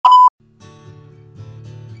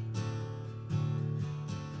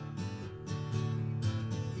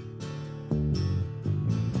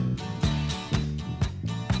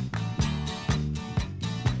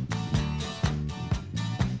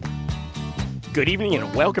Good evening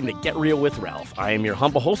and welcome to Get Real with Ralph. I am your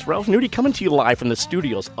humble host, Ralph Nudie, coming to you live from the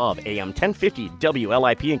studios of AM 1050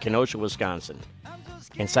 WLIP in Kenosha, Wisconsin.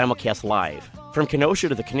 And simulcast live from Kenosha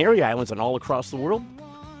to the Canary Islands and all across the world.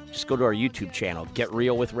 Just go to our YouTube channel,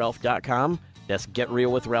 GetRealWithRalph.com. That's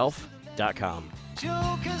GetRealWithRalph.com.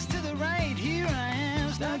 Jokers to the right, here I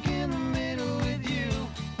am, stuck in the middle with you.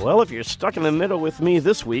 Well, if you're stuck in the middle with me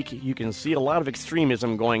this week, you can see a lot of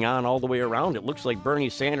extremism going on all the way around. It looks like Bernie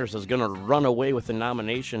Sanders is going to run away with the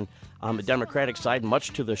nomination on the Democratic side,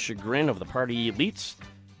 much to the chagrin of the party elites.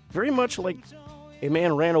 Very much like a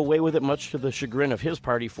man ran away with it, much to the chagrin of his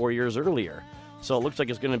party 4 years earlier. So it looks like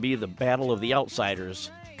it's going to be the battle of the outsiders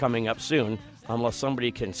coming up soon, unless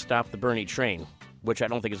somebody can stop the Bernie train, which I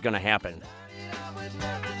don't think is going to happen.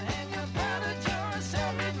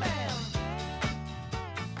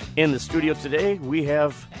 In the studio today, we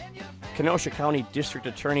have Kenosha County District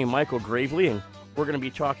Attorney Michael Gravely, and we're going to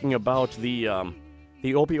be talking about the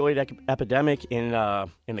opioid epidemic in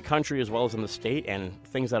the country as well as in the state and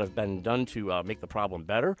things that have been done to make the problem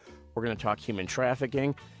better. We're going to talk human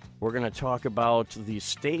trafficking. We're going to talk about the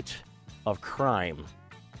state of crime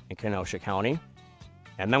in Kenosha County.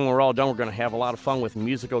 And then when we're all done, we're going to have a lot of fun with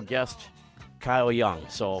musical guest Kyle Young.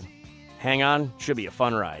 So hang on, should be a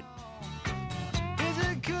fun ride.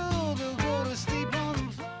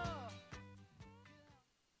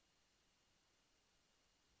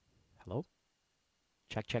 Hello?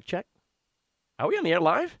 Check, check, check. Are we on the air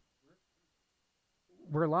live?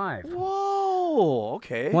 We're live. Whoa,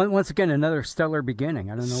 okay. Once again, another stellar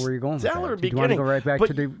beginning. I don't know where you're going with that. Stellar Do you beginning. want to go right back but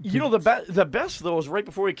to the... You know, the best, though, was right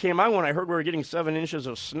before we came on when I heard we were getting 7 inches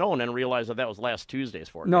of snow and then realized that was last Tuesday's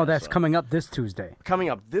forecast. No, that's coming up this Tuesday. Coming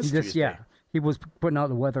up this Tuesday? Yeah. He was putting out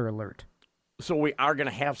the weather alert. So we are going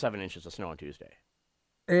to have 7 inches of snow on Tuesday.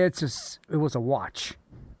 It was a watch.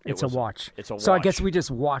 It's a watch. So I guess we just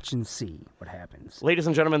watch and see what happens. Ladies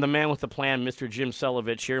and gentlemen, the man with the plan, Mr. Jim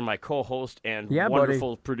Celovich here, my co-host and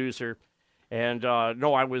wonderful producer. And,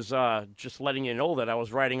 no, I was just letting you know that I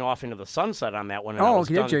was riding off into the sunset on that one. And I was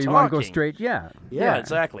done you want to go straight? Yeah,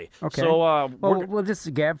 exactly. Okay. So, we'll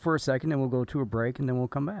just gab for a second, and we'll go to a break, and then we'll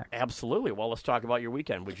come back. Absolutely. Well, let's talk about your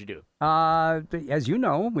weekend. What'd you do? As you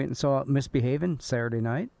know, we went and saw Misbehaving Saturday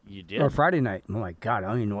night. You did? Or Friday night. Oh, my God, I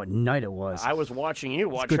don't even know what night it was. I was watching you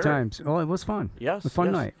watch good her. times. Oh, it was fun. Yes. It was a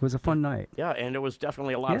fun night. It was a fun night. Yeah, and it was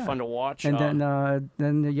definitely a lot of fun to watch. And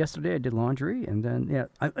then yesterday I did laundry, and then,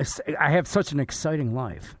 I have such an exciting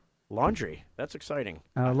life. Laundry. That's exciting.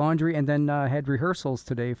 Laundry, and then had rehearsals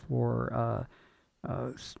today for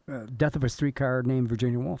Death of a Streetcar Named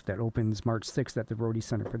Virginia Woolf that opens March 6th at the Rhodey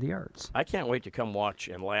Center for the Arts. I can't wait to come watch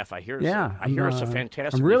and laugh. I hear it's a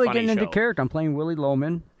fantastic I'm really funny getting into show. character. I'm playing Willie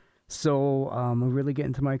Loman, so I'm really getting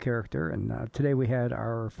into my character. And today we had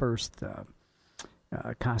our first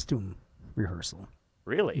costume rehearsal.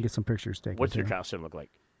 Really? Get some pictures taken. What's your costume look like?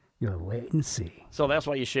 You'll wait and see. So that's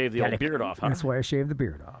why you shaved the old beard off, huh? That's why I shaved the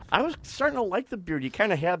beard off. I was starting to like the beard. You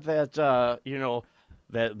kind of had that,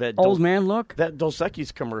 that old man look? That Dos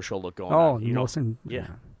Equis commercial look going on. Yeah.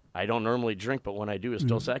 I don't normally drink, but when I do, it's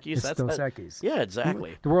Dos Equis. It's Dos Equis. Yeah,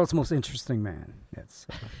 exactly. The world's most interesting man.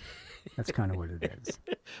 That's kind of what it is.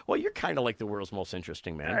 Well, you're kind of like the world's most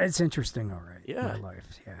interesting man. It's interesting, all right. Yeah. My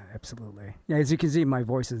life. Yeah, absolutely. Yeah, as you can see, my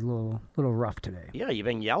voice is a little rough today. Yeah, you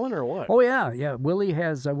been yelling or what? Oh, yeah.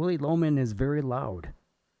 Willie Loman is very loud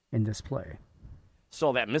in this play.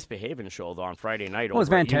 So that Misbehaving show, though, on Friday night. Oh, it was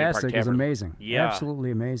fantastic. It was amazing. Yeah. Absolutely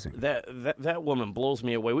amazing. That woman blows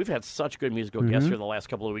me away. We've had such good musical guests here the last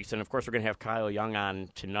couple of weeks. And, of course, we're going to have Kyle Young on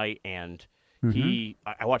tonight. And I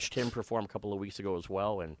watched him perform a couple of weeks ago as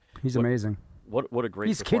well. And he's amazing. What a great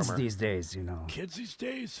These performer. kids these days, Kids these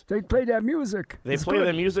days. They play that music. They play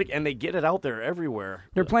that music, and they get it out there everywhere.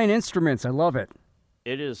 They're playing instruments. I love it.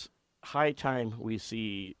 It is high time we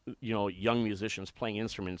see, young musicians playing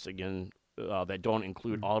instruments again that don't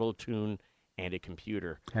include auto-tune and a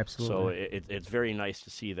computer. Absolutely. So it's very nice to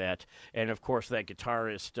see that. And, of course, that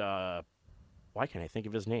guitarist, why can't I think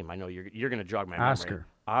of his name? I know you're going to jog my memory.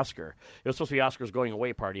 Oscar. It was supposed to be Oscar's going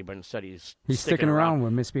away party, but instead he's sticking around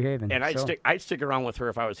with Misbehaving. And I'd stick around with her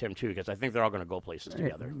if I was him, too, because I think they're all going to go places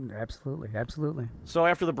together. Absolutely. So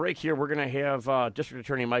after the break here, we're going to have District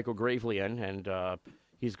Attorney Michael Gravely in, and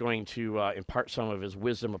he's going to impart some of his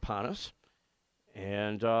wisdom upon us.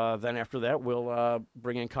 And then after that, we'll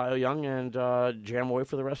bring in Kyle Young and jam away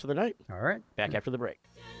for the rest of the night. All right. Back after the break.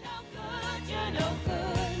 You're no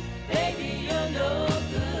good, baby, you're no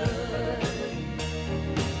good.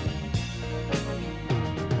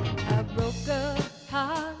 I broke a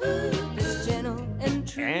heart, this gentle and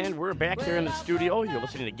true. And we're back here in the studio. You're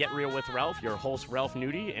listening to Get Real with Ralph, your host, Ralph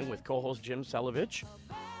Nudie, and with co-host Jim Celovich.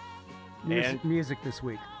 Music this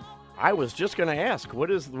week. I was just going to ask,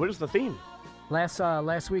 what is the theme?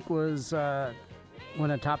 Last week was one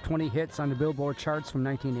of the top 20 hits on the Billboard charts from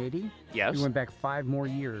 1980. Yes. We went back 5 more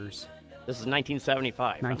years. This is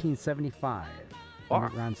 1975. 1975. Wow.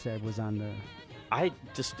 What Ron said was on the... I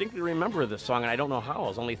distinctly remember this song, and I don't know how. I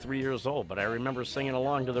was only 3 years old, but I remember singing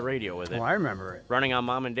along to the radio with it. Oh, I remember it. Running on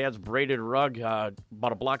Mom and Dad's braided rug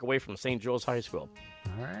about a block away from St. Joe's High School.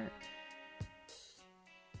 All right.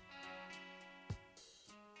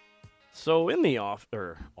 So in the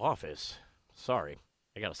office, sorry,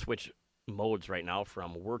 I got to switch modes right now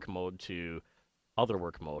from work mode to other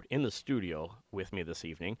work mode. In the studio with me this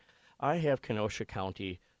evening, I have Kenosha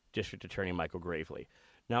County District Attorney Michael Gravely.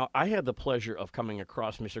 Now, I had the pleasure of coming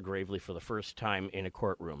across Mr. Gravely for the first time in a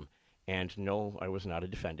courtroom, and no, I was not a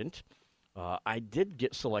defendant. I did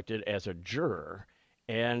get selected as a juror,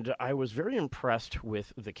 and I was very impressed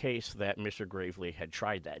with the case that Mr. Gravely had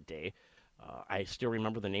tried that day. I still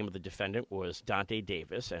remember the name of the defendant was Dante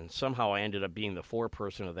Davis, and somehow I ended up being the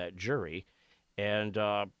foreperson of that jury, and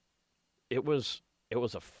it was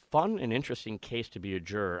a fun and interesting case to be a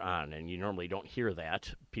juror on, and you normally don't hear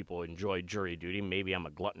that. People enjoy jury duty. Maybe I'm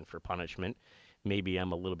a glutton for punishment. Maybe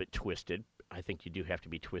I'm a little bit twisted. I think you do have to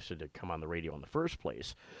be twisted to come on the radio in the first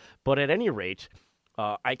place. But at any rate,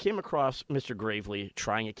 I came across Mr. Gravely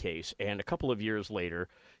trying a case, and a couple of years later,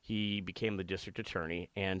 he became the district attorney,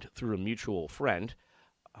 and through a mutual friend,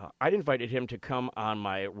 I'd invited him to come on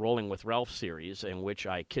my Rolling with Ralph series, in which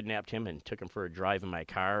I kidnapped him and took him for a drive in my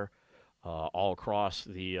car, all across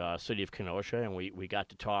the city of Kenosha, and we got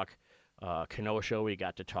to talk Kenosha, we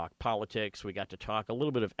got to talk politics, we got to talk a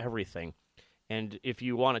little bit of everything. And if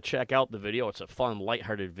you want to check out the video, it's a fun,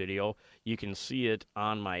 lighthearted video. You can see it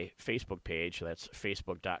on my Facebook page. That's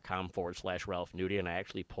facebook.com/Ralph Nudie, and I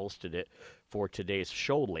actually posted it for today's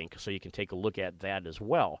show link, so you can take a look at that as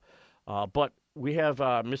well. But we have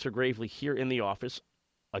Mr. Gravely here in the office,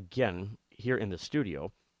 again, here in the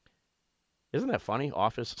studio. Isn't that funny?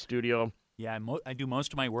 Office, studio. Yeah, I do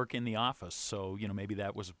most of my work in the office, so maybe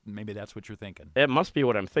that's what you're thinking. It must be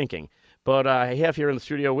what I'm thinking. But I have here in the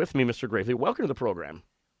studio with me Mr. Gravely. Welcome to the program.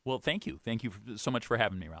 Well, thank you. Thank you so much for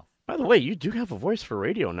having me, Ralph. By the way, you do have a voice for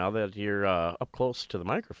radio now that you're up close to the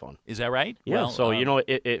microphone. Is that right? Yeah. Well, so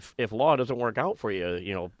if law doesn't work out for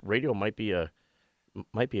you, radio might be a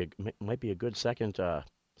good second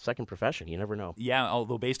profession. You never know. Yeah.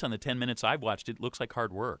 Although based on the 10 minutes I've watched, it looks like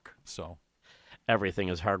hard work. So. Everything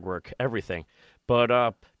is hard work, everything.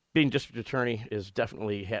 But being district attorney is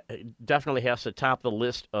definitely has to top the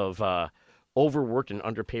list of overworked and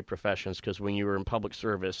underpaid professions, because when you're in public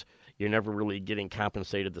service, you're never really getting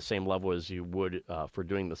compensated the same level as you would for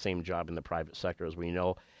doing the same job in the private sector, as we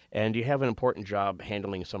know. And you have an important job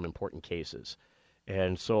handling some important cases.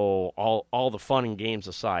 And so all the fun and games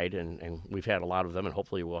aside, and we've had a lot of them, and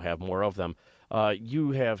hopefully we'll have more of them,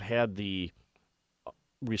 you have had the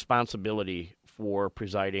responsibility for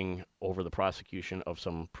presiding over the prosecution of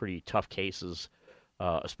some pretty tough cases,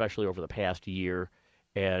 especially over the past year,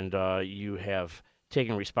 and you have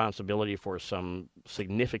taken responsibility for some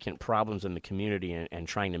significant problems in the community and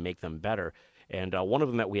trying to make them better. And one of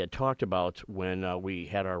them that we had talked about when we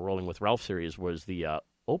had our Rolling with Ralph series was the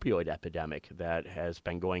opioid epidemic that has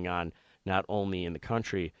been going on not only in the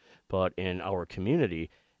country but in our community.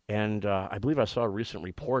 And I believe I saw a recent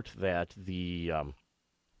report that the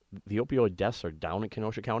opioid deaths are down in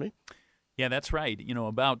Kenosha County. Yeah, that's right.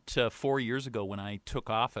 About 4 years ago when I took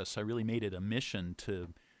office, I really made it a mission to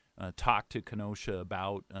talk to Kenosha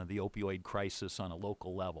about the opioid crisis on a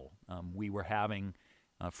local level. We were having,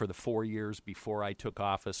 for the 4 years before I took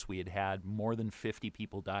office, we had had more than 50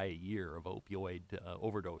 people die a year of opioid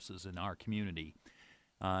overdoses in our community.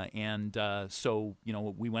 So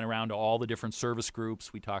we went around to all the different service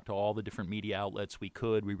groups. We talked to all the different media outlets we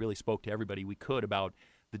could. We really spoke to everybody we could about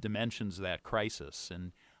the dimensions of that crisis.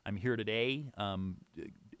 And I'm here today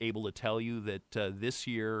able to tell you that this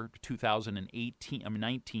year,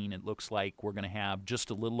 2019, it looks like we're going to have just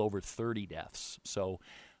a little over 30 deaths. So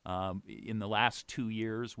in the last 2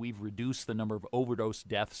 years, we've reduced the number of overdose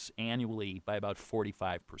deaths annually by about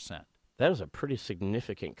 45%. That is a pretty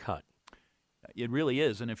significant cut. It really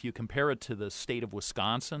is. And if you compare it to the state of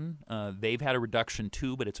Wisconsin, they've had a reduction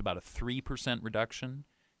too, but it's about a 3% reduction.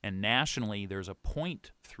 And nationally, there's a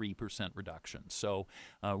 0.3% reduction. So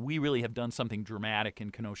we really have done something dramatic in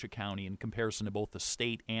Kenosha County in comparison to both the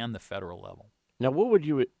state and the federal level. Now, what would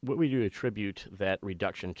you attribute that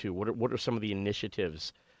reduction to? What are some of the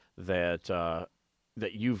initiatives that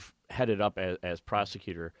you've headed up as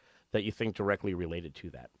prosecutor that you think directly related to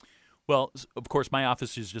that? Well, of course, my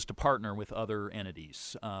office is just a partner with other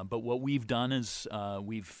entities. But what we've done is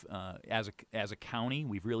as a county,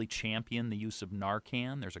 we've really championed the use of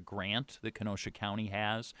Narcan. There's a grant that Kenosha County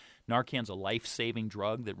has. Narcan's a life-saving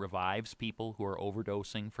drug that revives people who are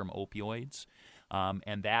overdosing from opioids.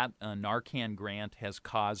 And that Narcan grant has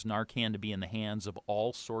caused Narcan to be in the hands of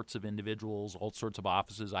all sorts of individuals, all sorts of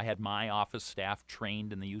offices. I had my office staff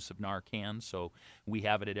trained in the use of Narcan, so we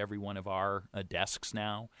have it at every one of our desks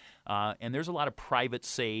now. And there's a lot of private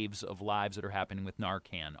saves of lives that are happening with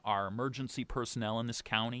Narcan. Our emergency personnel in this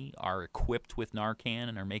county are equipped with Narcan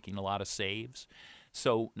and are making a lot of saves.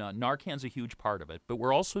 So Narcan's a huge part of it, but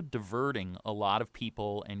we're also diverting a lot of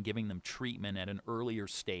people and giving them treatment at an earlier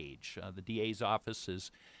stage. The DA's office is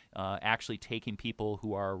actually taking people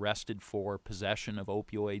who are arrested for possession of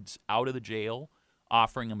opioids out of the jail,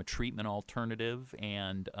 offering them a treatment alternative,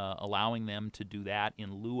 and allowing them to do that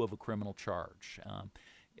in lieu of a criminal charge.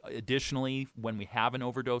 Additionally, when we have an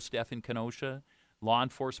overdose death in Kenosha, law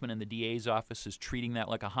enforcement in the DA's office is treating that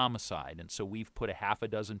like a homicide, and so we've put a half a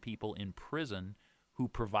dozen people in prison who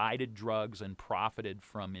provided drugs and profited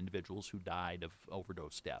from individuals who died of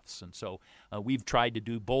overdose deaths. And so we've tried to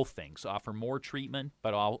do both things, offer more treatment,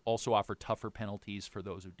 but also offer tougher penalties for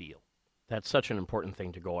those who deal. That's such an important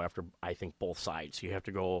thing to go after, I think, both sides. You have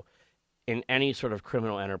to go, in any sort of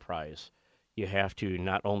criminal enterprise, you have to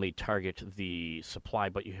not only target the supply,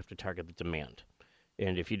 but you have to target the demand.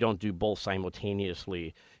 And if you don't do both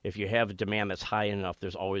simultaneously, if you have a demand that's high enough,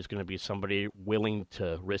 there's always going to be somebody willing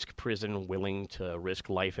to risk prison, willing to risk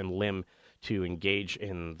life and limb to engage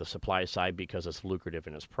in the supply side because it's lucrative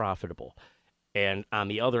and it's profitable. And on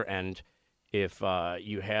the other end, if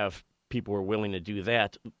you have people who are willing to do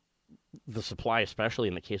that, the supply, especially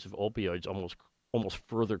in the case of opioids, almost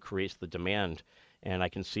further creates the demand. And I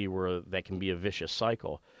can see where that can be a vicious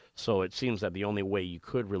cycle. So it seems that the only way you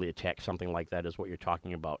could really attack something like that is what you're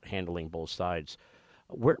talking about, handling both sides.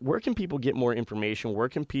 Where can people get more information? Where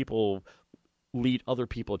can people lead other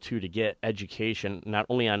people to get education, not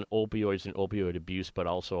only on opioids and opioid abuse, but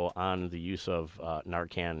also on the use of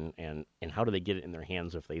Narcan, and how do they get it in their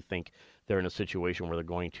hands if they think they're in a situation where they're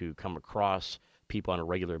going to come across people on a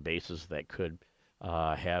regular basis that could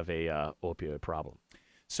have a opioid problem?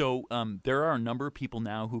 So there are a number of people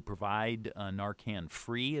now who provide Narcan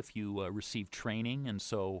free if you receive training, and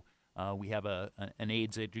so we have an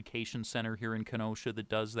AIDS education center here in Kenosha that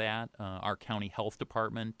does that. Our county health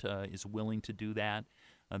department is willing to do that.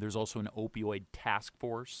 There's also an opioid task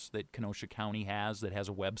force that Kenosha County has that has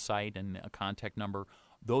a website and a contact number.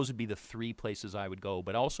 Those would be the three places I would go.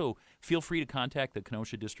 But also feel free to contact the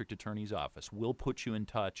Kenosha District Attorney's Office. We'll put you in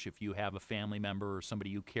touch if you have a family member or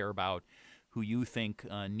somebody you care about who you think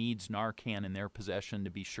needs Narcan in their possession to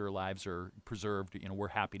be sure lives are preserved. We're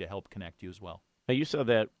happy to help connect you as well. Now, you said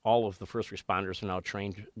that all of the first responders are now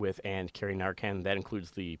trained with and carry Narcan. That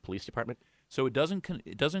includes the police department? So it doesn't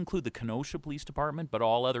include the Kenosha Police Department, but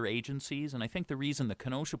all other agencies. And I think the reason the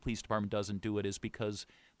Kenosha Police Department doesn't do it is because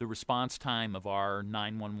the response time of our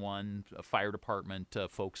 911 fire department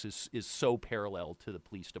folks is so parallel to the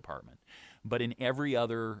police department. But in every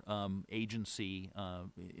other agency,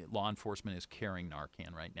 law enforcement is carrying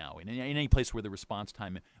Narcan right now. In any place where the response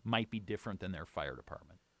time might be different than their fire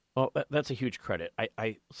department. Well, that's a huge credit.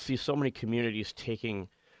 I see so many communities taking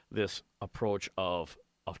this approach of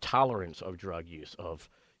tolerance of drug use.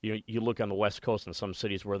 You look on the West Coast in some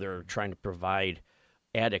cities where they're trying to provide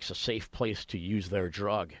addicts a safe place to use their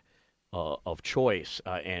drug of choice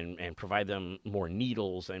and provide them more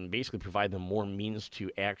needles and basically provide them more means to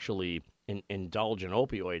actually indulge in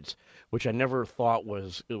opioids, which I never thought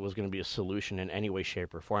was going to be a solution in any way,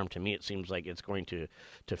 shape, or form. To me, it seems like it's going to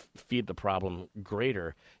feed the problem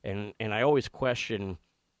greater. And I always question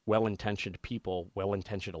well-intentioned people,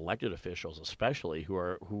 well-intentioned elected officials especially,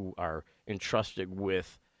 who are entrusted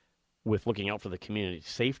with looking out for the community's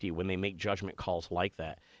safety when they make judgment calls like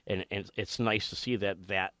that. And it's nice to see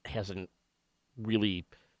that hasn't really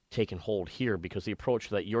taken hold here, because the approach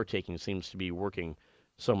that you're taking seems to be working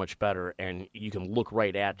so much better, and you can look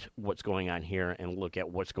right at what's going on here and look at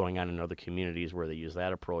what's going on in other communities where they use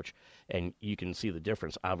that approach, and you can see the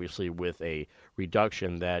difference, obviously, with a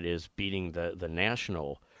reduction that is beating the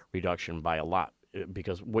national reduction by a lot.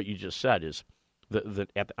 Because what you just said is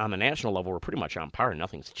on the national level, we're pretty much on par.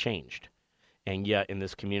 Nothing's changed. And yet in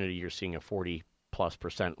this community, you're seeing a 40+%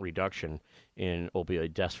 reduction in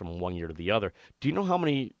opioid deaths from one year to the other. Do you know how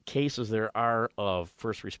many cases there are of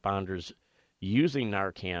first responders using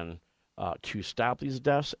Narcan to stop these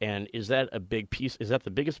deaths? And is that a big piece? Is that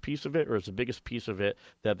the biggest piece of it, or is the biggest piece of it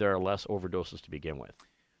that there are less overdoses to begin with?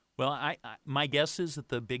 Well, my guess is that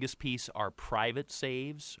the biggest piece are private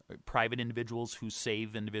saves, private individuals who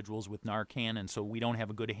save individuals with Narcan, and so we don't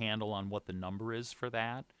have a good handle on what the number is for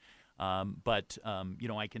that. But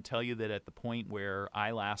I can tell you that at the point where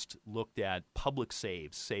I last looked at public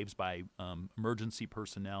saves by emergency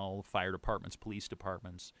personnel, fire departments, police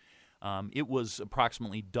departments, it was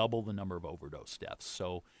approximately double the number of overdose deaths.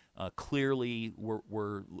 So clearly,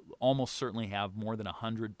 we're almost certainly have more than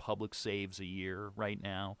 100 public saves a year right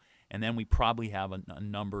now. And then we probably have a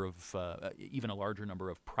number of, even a larger number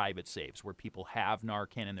of private saves where people have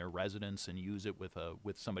Narcan in their residence and use it with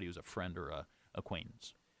somebody who's a friend or a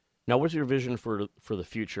acquaintance. Now, what's your vision for the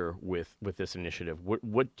future with this initiative?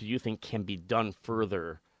 What do you think can be done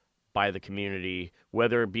further by the community,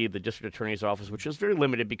 whether it be the district attorney's office, which is very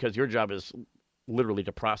limited because your job is literally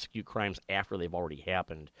to prosecute crimes after they've already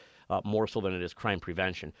happened, more so than it is crime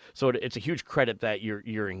prevention. So it's a huge credit that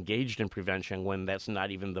you're engaged in prevention when that's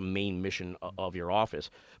not even the main mission of your office.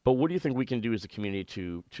 But what do you think we can do as a community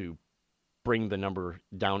to bring the number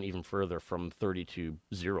down even further from 30 to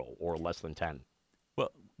 0 or less than 10?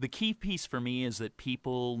 Well, the key piece for me is that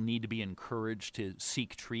people need to be encouraged to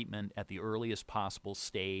seek treatment at the earliest possible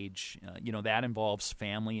stage. That involves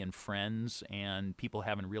family and friends and people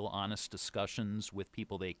having real honest discussions with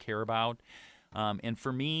people they care about. And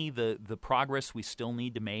for me, the progress we still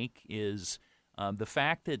need to make is the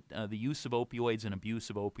fact that the use of opioids and abuse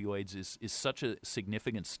of opioids is such a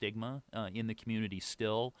significant stigma in the community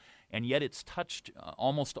still, and yet it's touched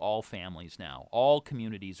almost all families now. All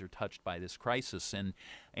communities are touched by this crisis,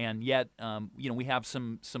 and yet we have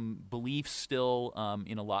some beliefs still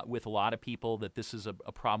with a lot of people that this is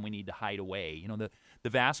a problem we need to hide away. The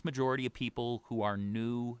vast majority of people who are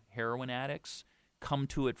new heroin addicts come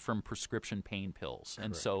to it from prescription pain pills.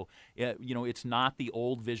 And so, it's not the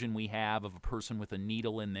old vision we have of a person with a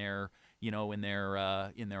needle in their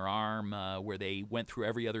arm where they went through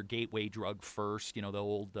every other gateway drug first, the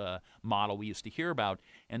old model we used to hear about.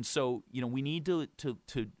 And so, we need to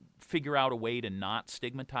figure out a way to not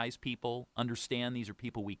stigmatize people, understand these are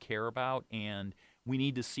people we care about, and we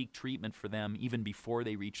need to seek treatment for them even before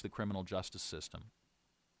they reach the criminal justice system.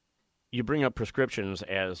 You bring up prescriptions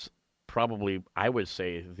as probably, I would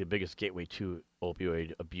say, the biggest gateway to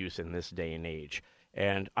opioid abuse in this day and age.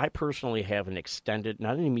 And I personally have an extended,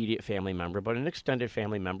 not an immediate family member, but an extended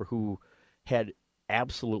family member who had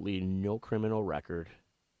absolutely no criminal record,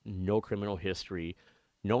 no criminal history,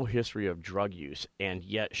 no history of drug use, and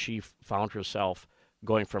yet she found herself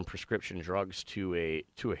going from prescription drugs to a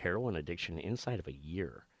heroin addiction inside of a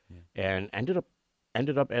year, and ended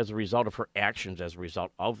up as a result of her actions, as a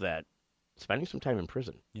result of that, spending some time in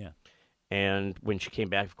prison. Yeah. And when she came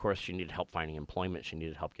back, of course, she needed help finding employment. She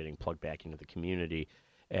needed help getting plugged back into the community.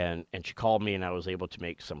 And she called me, and I was able to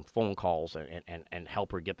make some phone calls and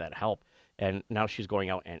help her get that help. And now she's going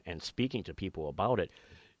out and speaking to people about it.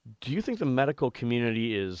 Do you think the medical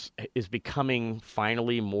community is becoming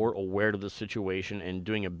finally more aware of the situation and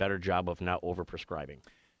doing a better job of not overprescribing?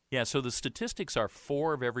 Yeah, so the statistics are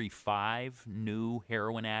 4 of every 5 new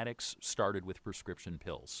heroin addicts started with prescription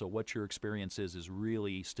pills. So what your experience is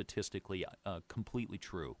really statistically completely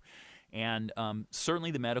true. And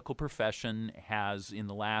certainly the medical profession has, in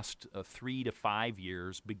the last 3 to 5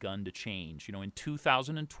 years, begun to change. In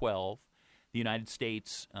 2012, the United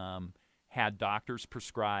States had doctors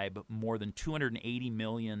prescribe more than 280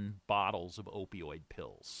 million bottles of opioid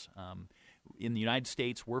pills. In the United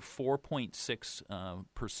States, we're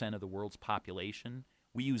 4.6% of the world's population.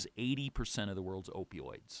 We use 80% of the world's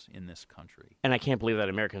opioids in this country. And I can't believe that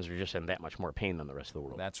Americans are just in that much more pain than the rest of the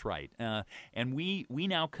world. That's right. And we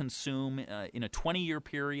now consume, in a 20-year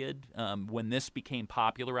period, when this became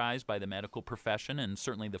popularized by the medical profession and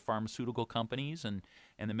certainly the pharmaceutical companies, and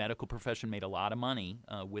the medical profession made a lot of money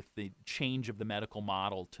with the change of the medical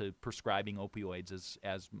model to prescribing opioids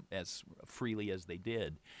as freely as they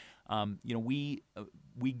did. We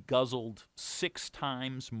guzzled 6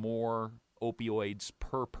 times more opioids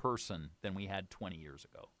per person than we had 20 years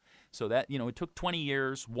ago. So that, it took 20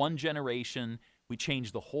 years, one generation. We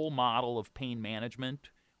changed the whole model of pain management.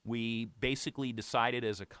 We basically decided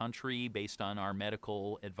as a country, based on our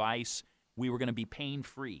medical advice, we were going to be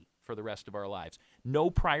pain-free for the rest of our lives. No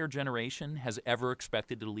prior generation has ever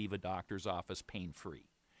expected to leave a doctor's office pain-free.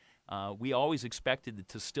 We always expected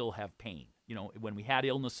to still have pain. When we had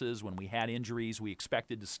illnesses, when we had injuries, we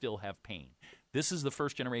expected to still have pain. This is the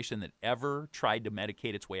first generation that ever tried to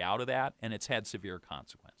medicate its way out of that, and it's had severe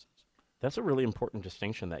consequences. That's a really important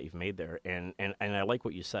distinction that you've made there, and I like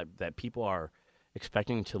what you said, that people are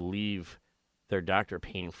expecting to leave their doctor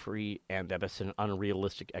pain-free, and that it's an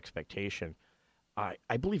unrealistic expectation.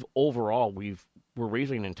 I believe overall we're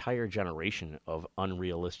raising an entire generation of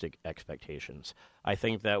unrealistic expectations. I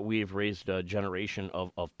think that we've raised a generation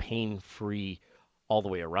of pain-free all the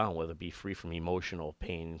way around, whether it be free from emotional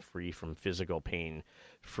pain, free from physical pain,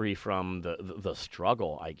 free from the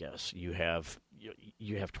struggle. I guess you have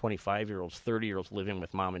 25-year-olds, 30-year-olds living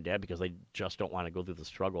with mom and dad because they just don't want to go through the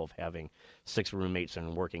struggle of having 6 roommates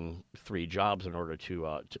and working 3 jobs in order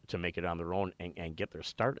to make it on their own and get their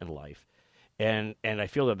start in life. And I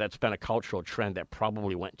feel that that's been a cultural trend that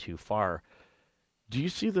probably went too far. Do you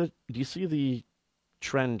see the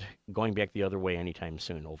trend going back the other way anytime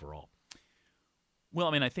soon overall? Well,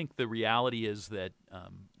 I mean, I think the reality is that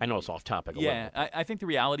I know it's off topic. Yeah, I think the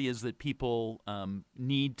reality is that people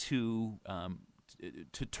need to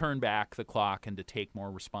turn back the clock and to take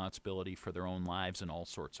more responsibility for their own lives in all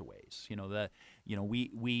sorts of ways.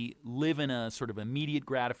 We live in a sort of immediate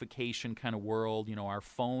gratification kind of world. Our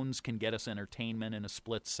phones can get us entertainment in a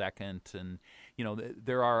split second, and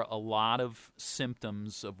there are a lot of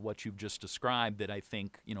symptoms of what you've just described that I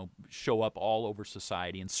think show up all over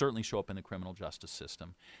society and certainly show up in the criminal justice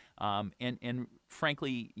system. And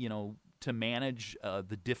frankly, to manage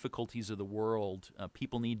the difficulties of the world,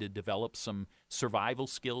 people need to develop some survival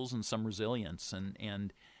skills and some resilience,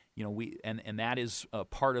 and that is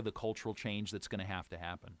part of the cultural change that's going to have to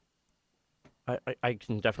happen. I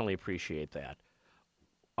can definitely appreciate that.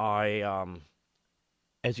 I,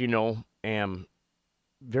 as you know, am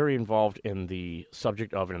very involved in the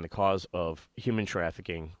subject of and the cause of human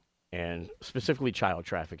trafficking, and specifically child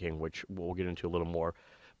trafficking, which we'll get into a little more.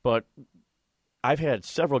 But I've had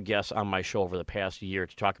several guests on my show over the past year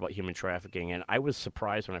to talk about human trafficking, and I was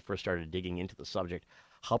surprised when I first started digging into the subject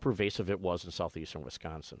how pervasive it was in southeastern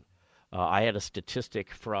Wisconsin. I had a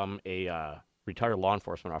statistic from a retired law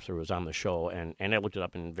enforcement officer who was on the show, and I looked it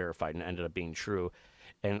up and verified, and it ended up being true.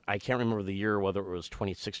 And I can't remember the year, whether it was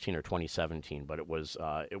 2016 or 2017, but it was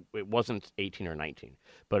it wasn't 18 or 19,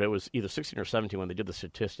 but it was either 16 or 17 when they did the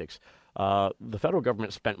statistics. The federal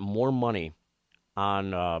government spent more money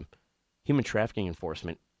on human trafficking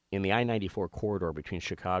enforcement in the I-94 corridor between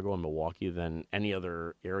Chicago and Milwaukee than any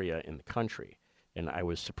other area in the country. And I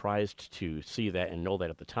was surprised to see that and know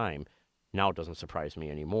that at the time. Now it doesn't surprise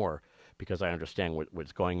me anymore because I understand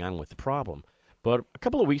what's going on with the problem. But a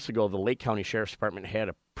couple of weeks ago, the Lake County Sheriff's Department had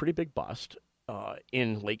a pretty big bust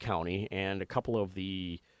in Lake County, and a couple of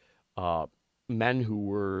the men who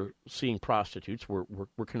were seeing prostitutes were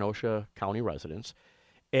Kenosha County residents.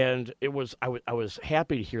 And I was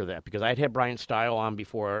happy to hear that because I had Brian Stile on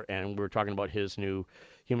before, and we were talking about his new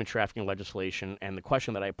human trafficking legislation. And the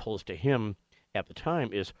question that I posed to him at the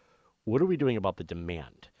time is, what are we doing about the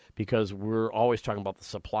demand? Because we're always talking about the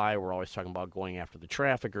supply, we're always talking about going after the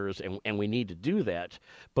traffickers, and we need to do that.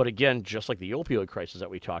 But again, just like the opioid crisis that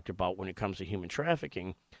we talked about, when it comes to human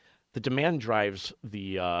trafficking, the demand drives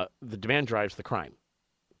the crime.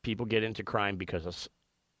 People get into crime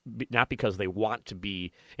not because they want to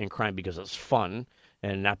be in crime because it's fun,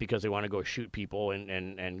 and not because they want to go shoot people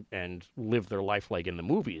and live their life like in the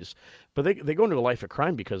movies, but they go into a life of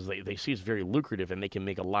crime because they see it's very lucrative and they can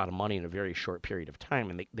make a lot of money in a very short period of time,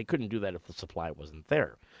 and they couldn't do that if the supply wasn't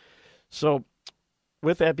there. So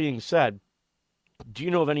with that being said, do you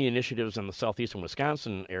know of any initiatives in the southeastern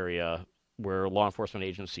Wisconsin area where law enforcement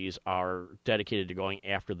agencies are dedicated to going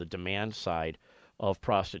after the demand side of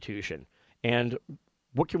prostitution? And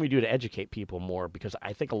what can we do to educate people more? Because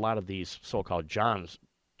I think a lot of these so-called Johns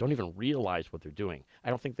don't even realize what they're doing. I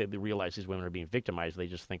don't think they realize these women are being victimized. They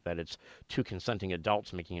just think that it's two consenting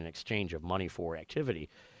adults making an exchange of money for activity.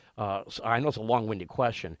 So I know it's a long-winded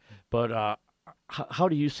question, but how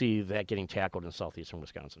do you see that getting tackled in southeastern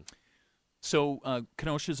Wisconsin? So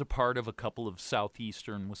Kenosha is a part of a couple of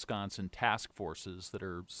southeastern Wisconsin task forces that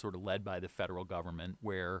are sort of led by the federal government,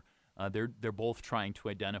 where they're both trying to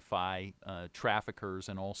identify traffickers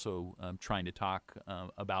and also trying to talk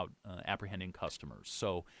about apprehending customers.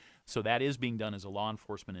 So that is being done as a law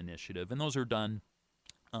enforcement initiative, and those are done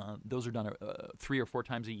 3 or 4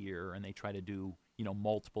 times a year, and they try to do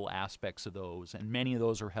multiple aspects of those, and many of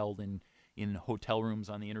those are held in hotel rooms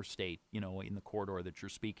on the interstate, in the corridor that you're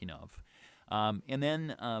speaking of. And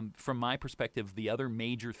then from my perspective, the other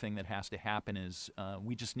major thing that has to happen is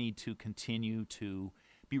we just need to continue to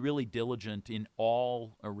be really diligent in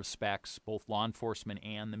all respects, both law enforcement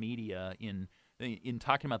and the media, in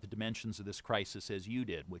talking about the dimensions of this crisis as you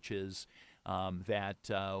did, which is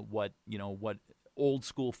that what old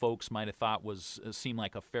school folks might have thought seemed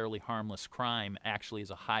like a fairly harmless crime actually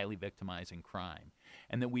is a highly victimizing crime.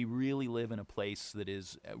 and that we really live in a place that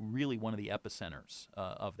is really one of the epicenters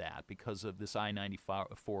of that because of this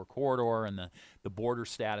I-94 corridor and the border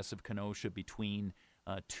status of Kenosha between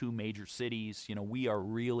two major cities. We are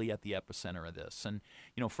really at the epicenter of this. And,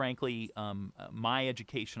 frankly, my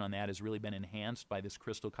education on that has really been enhanced by this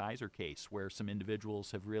Crystal Kaiser case, where some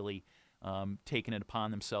individuals have really taken it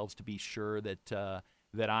upon themselves to be sure that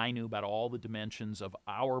I knew about all the dimensions of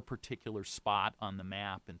our particular spot on the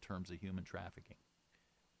map in terms of human trafficking.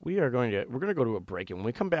 We're going to go to a break, and when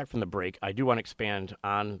we come back from the break, I do want to expand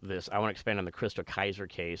on this. I want to expand on the Crystal Kaiser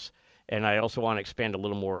case, and I also want to expand a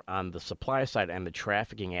little more on the supply side and the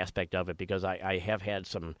trafficking aspect of it, because I have had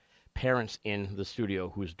some parents in the studio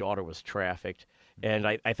whose daughter was trafficked, and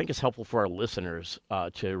I think it's helpful for our listeners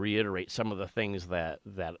to reiterate some of the things that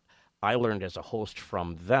I learned as a host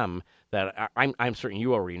from them that I'm certain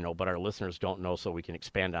you already know, but our listeners don't know, so we can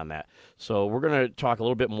expand on that. So we're going to talk a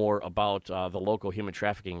little bit more about the local human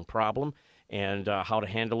trafficking problem and how to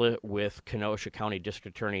handle it with Kenosha County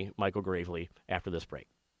District Attorney Michael Gravely after this break.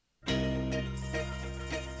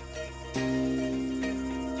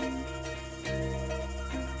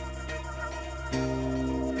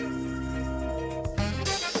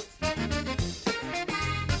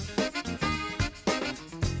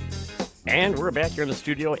 And we're back here in the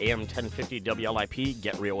studio, AM 1050 WLIP,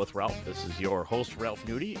 Get Real with Ralph. This is your host, Ralph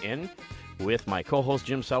Nudie, in with my co-host,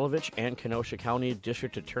 Jim Celovich, and Kenosha County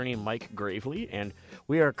District Attorney Mike Gravely. And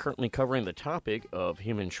we are currently covering the topic of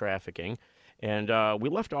human trafficking. And we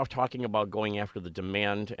left off talking about going after the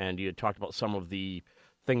demand, and you had talked about some of the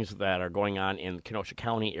things that are going on in the Kenosha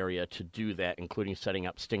County area to do that, including setting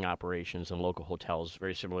up sting operations in local hotels,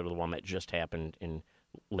 very similar to the one that just happened in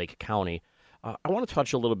Lake County. I want to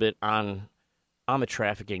touch a little bit on the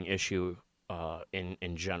trafficking issue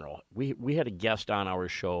in general. We had a guest on our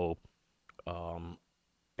show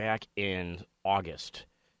back in August,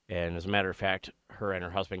 and as a matter of fact, her and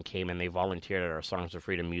her husband came and they volunteered at our Songs of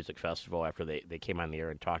Freedom Music Festival after they came on the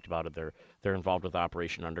air and talked about it. They're involved with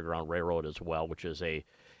Operation Underground Railroad as well, which is a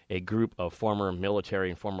group of former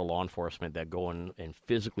military and former law enforcement that go in and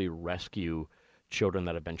physically rescue children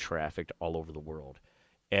that have been trafficked all over the world.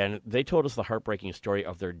 And they told us the heartbreaking story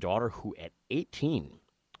of their daughter who at 18,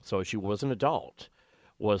 so she was an adult,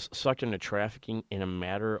 was sucked into trafficking in a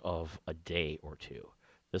matter of a day or two.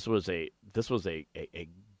 This was a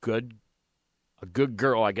good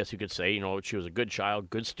girl, I guess you could say. She was a good child,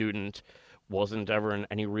 good student, wasn't ever in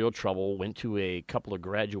any real trouble, went to a couple of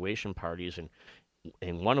graduation parties, and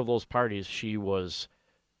in one of those parties she was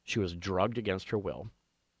drugged against her will.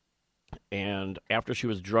 And after she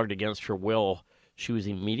was drugged against her will, she was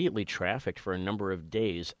immediately trafficked for a number of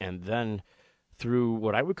days, and then through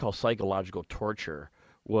what I would call psychological torture,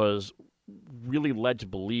 was really led to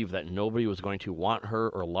believe that nobody was going to want her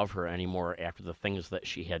or love her anymore after the things that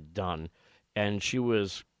she had done. And she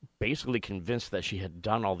was basically convinced that she had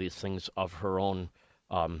done all these things of her own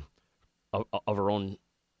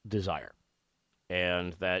desire,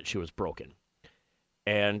 and that she was broken.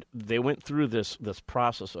 And they went through this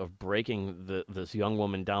process of breaking this young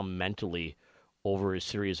woman down mentally over a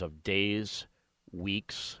series of days,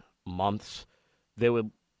 weeks, months. They would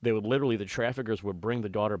literally, the traffickers would bring the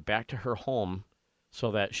daughter back to her home so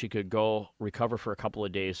that she could go recover for a couple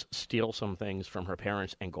of days, steal some things from her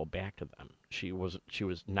parents, and go back to them. She was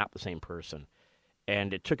not the same person.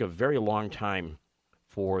 And it took a very long time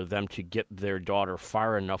for them to get their daughter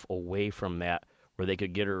far enough away from that where they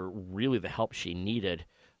could get her really the help she needed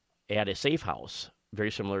at a safe house, very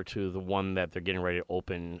similar to the one that they're getting ready to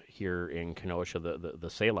open here in Kenosha, the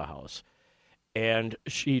Selah House. And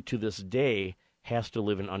she, to this day, has to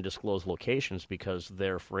live in undisclosed locations because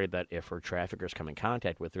they're afraid that if her traffickers come in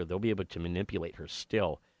contact with her, they'll be able to manipulate her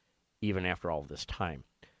still, even after all of this time.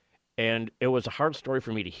 And it was a hard story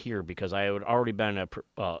for me to hear because I had already been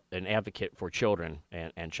an advocate for children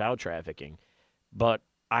and child trafficking, but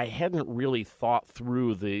I hadn't really thought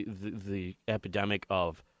through the epidemic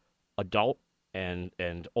of adult and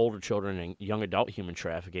older children and young adult human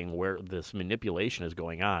trafficking where this manipulation is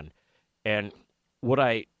going on. And what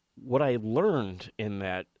I learned in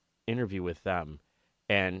that interview with them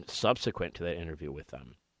and subsequent to that interview with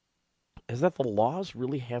them is that the laws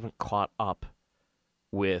really haven't caught up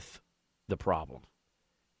with the problem.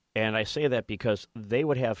 And I say that because they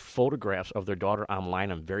would have photographs of their daughter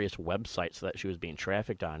online on various websites that she was being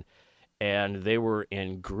trafficked on. And they were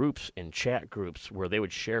in groups, in chat groups, where they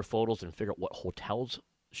would share photos and figure out what hotels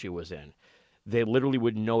she was in. They literally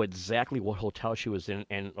would know exactly what hotel she was in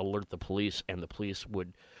and alert the police, and the police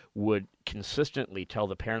would would consistently tell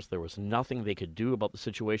the parents there was nothing they could do about the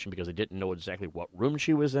situation because they didn't know exactly what room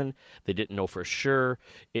she was in. They didn't know for sure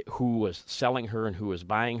who was selling her and who was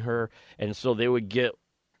buying her. And so they would get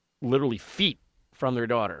literally feet from their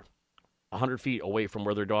daughter, 100 feet away from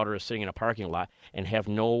where their daughter is sitting in a parking lot, and have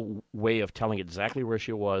no way of telling exactly where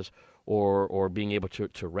she was or being able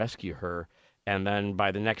to rescue her. And then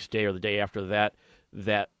by the next day or the day after that,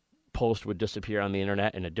 that post would disappear on the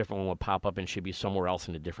internet and a different one would pop up and she'd be somewhere else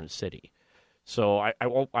in a different city. So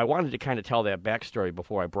I wanted to kind of tell that backstory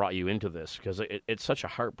before I brought you into this because it's such a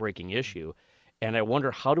heartbreaking issue. And I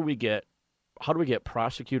wonder, how do we get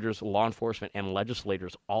prosecutors, law enforcement, and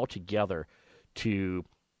legislators all together to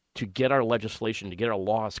get our legislation, to get our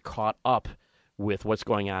laws caught up with what's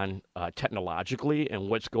going on technologically and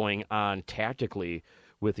what's going on tactically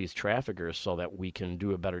with these traffickers, so that we can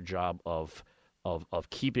do a better job of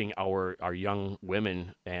keeping our young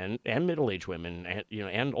women and middle-aged women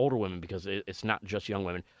and older women, because it's not just young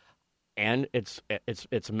women, and it's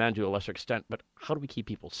men to a lesser extent. But how do we keep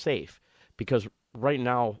people safe? Because right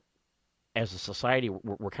now, as a society,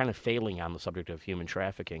 we're kind of failing on the subject of human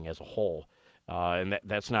trafficking as a whole. And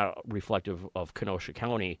that's not reflective of Kenosha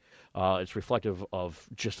County. It's reflective of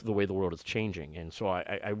just the way the world is changing. And so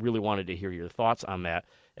I really wanted to hear your thoughts on that.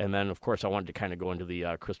 And then, of course, I wanted to kind of go into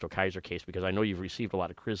the Crystal Kaiser case, because I know you've received a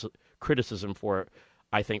lot of criticism for it.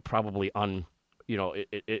 I think probably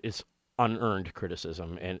it's unearned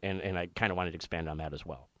criticism. And I kind of wanted to expand on that as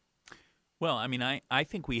well. Well, I mean, I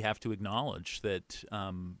think we have to acknowledge that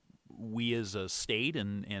we as a state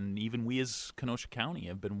and even we as Kenosha County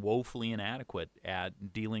have been woefully inadequate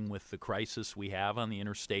at dealing with the crisis we have on the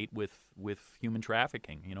interstate with human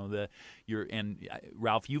trafficking.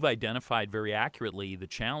 Ralph, you've identified very accurately the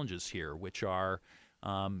challenges here, which are,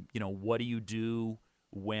 what do you do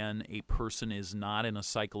when a person is not in a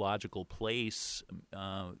psychological place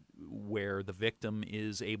where the victim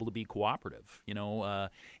is able to be cooperative?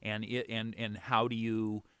 And how do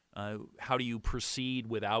you proceed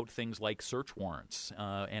without things like search warrants?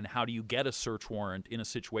 And how do you get a search warrant in a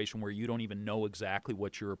situation where you don't even know exactly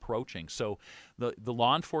what you're approaching? So the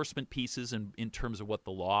law enforcement pieces in terms of what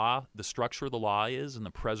the structure of the law is, and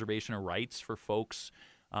the preservation of rights for folks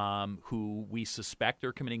who we suspect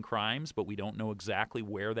are committing crimes, but we don't know exactly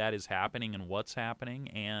where that is happening and what's happening,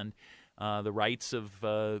 and the rights of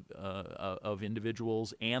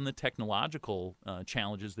individuals, and the technological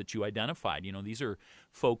challenges that you identified. These are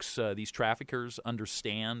folks, these traffickers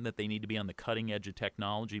understand that they need to be on the cutting edge of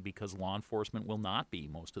technology because law enforcement will not be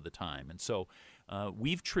most of the time. And so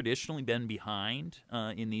we've traditionally been behind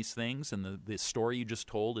in these things, and the story you just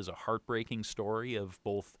told is a heartbreaking story of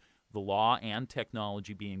both the law and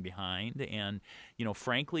technology being behind. And,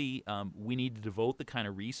 frankly, we need to devote the kind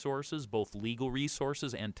of resources, both legal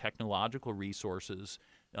resources and technological resources,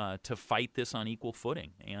 to fight this on equal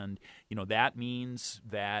footing. And, that means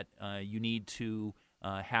that you need to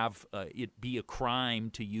have it be a crime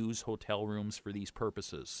to use hotel rooms for these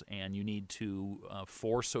purposes. And you need to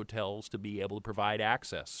force hotels to be able to provide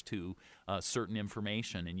access to certain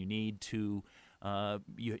information. And you need to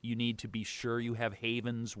you need to be sure you have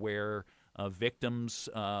havens where victims,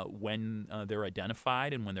 when they're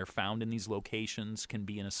identified and when they're found in these locations, can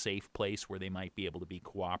be in a safe place where they might be able to be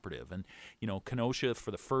cooperative. And Kenosha, for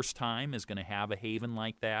the first time, is going to have a haven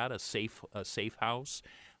like that, a safe house.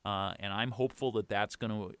 And I'm hopeful that that's going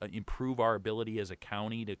to improve our ability as a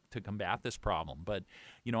county to combat this problem. But,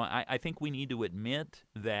 I think we need to admit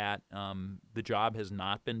that the job has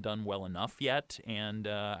not been done well enough yet. And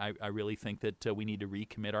I really think that we need to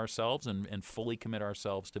recommit ourselves and fully commit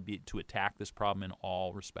ourselves to attack this problem in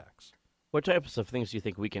all respects. What types of things do you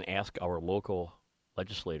think we can ask our local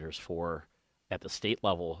legislators for at the state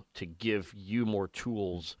level to give you more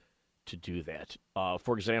tools to do that?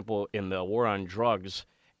 For example, in the war on drugs,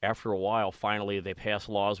 after a while, finally, they passed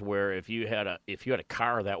laws where if you had a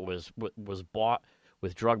car that was bought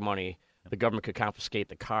with drug money, the government could confiscate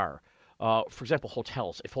the car. For example,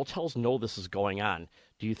 hotels. If hotels know this is going on,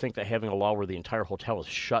 do you think that having a law where the entire hotel is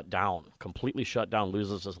shut down, completely shut down,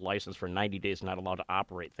 loses its license for 90 days, not allowed to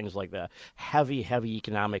operate, things like that, heavy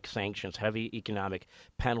economic sanctions, heavy economic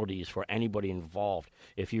penalties for anybody involved?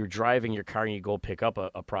 If you're driving your car and you go pick up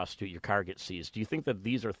a prostitute, your car gets seized. Do you think that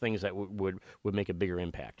these are things that would make a bigger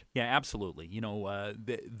impact? Yeah, absolutely.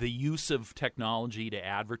 The use of technology to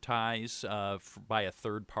advertise by a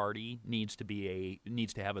third party needs to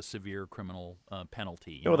have a severe criminal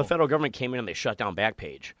penalty. The federal government came in and they shut down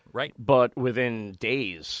Backpage. Right. But within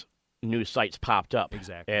days, new sites popped up.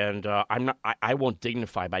 Exactly. And I won't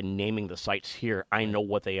dignify by naming the sites here. I know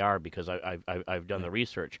what they are because I've done the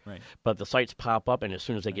research. Right. But the sites pop up, and as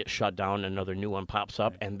soon as they get shut down, another new one pops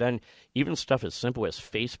up. And then even stuff as simple as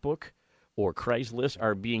Facebook or Craigslist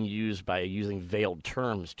are being used by using veiled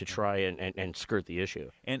terms to try and skirt the issue.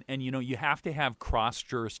 And you have to have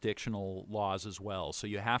cross-jurisdictional laws as well. So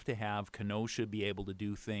you have to have Kenosha be able to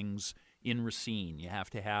do things in Racine. You have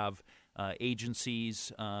to have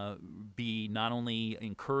agencies be not only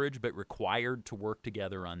encouraged but required to work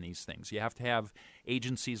together on these things. You have to have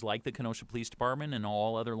agencies like the Kenosha Police Department and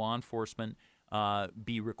all other law enforcement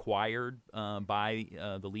be required by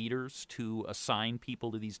the leaders to assign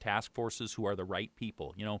people to these task forces who are the right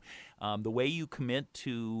people. The way you commit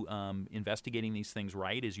to investigating these things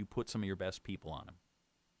right is you put some of your best people on them.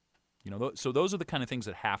 So those are the kind of things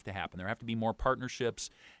that have to happen. There have to be more partnerships,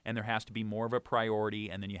 and there has to be more of a priority,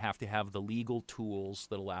 and then you have to have the legal tools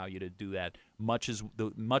that allow you to do that, much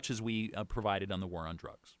as we provided on the war on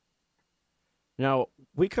drugs. Now,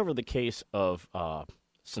 we covered the case of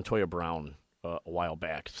Centoya Brown a while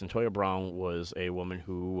back. Centoya Brown was a woman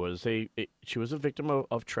who was she was a victim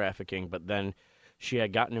of trafficking, but then she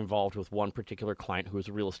had gotten involved with one particular client who was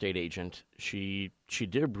a real estate agent. She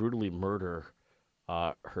did brutally murder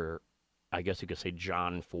her, I guess you could say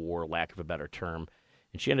John, for lack of a better term,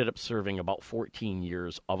 and she ended up serving about 14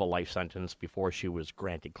 years of a life sentence before she was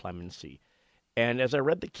granted clemency. And as I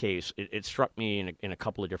read the case, it struck me in a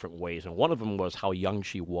couple of different ways, and one of them was how young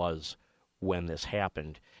she was when this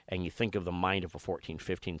happened. And you think of the mind of a 14,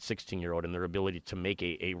 15, 16-year-old and their ability to make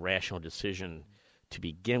a rational decision to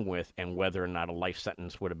begin with, and whether or not a life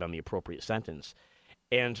sentence would have been the appropriate sentence.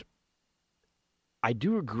 And I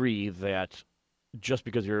do agree that just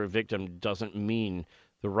because you're a victim doesn't mean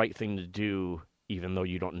the right thing to do, even though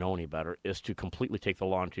you don't know any better, is to completely take the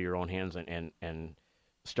law into your own hands and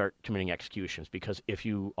start committing executions. Because if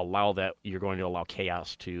you allow that, you're going to allow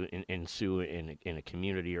chaos to ensue in a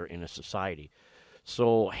community or in a society.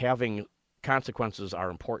 So having consequences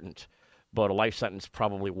are important, but a life sentence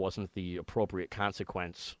probably wasn't the appropriate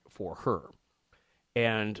consequence for her.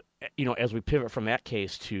 And, as we pivot from that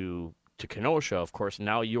case to Kenosha, of course,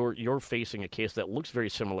 now you're facing a case that looks very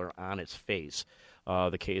similar on its face.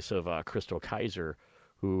 The case of Crystal Kaiser,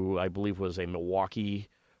 who I believe was a Milwaukee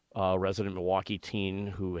resident Milwaukee teen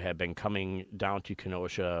who had been coming down to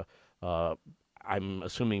Kenosha. I'm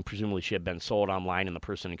assuming, presumably, she had been sold online, and the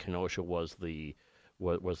person in Kenosha was the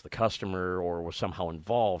customer or was somehow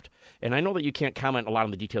involved. And I know that you can't comment a lot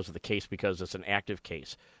on the details of the case because it's an active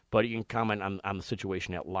case, but you can comment on the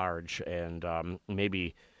situation at large and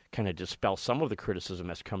maybe kind of dispel some of the criticism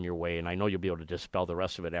that's come your way. And I know you'll be able to dispel the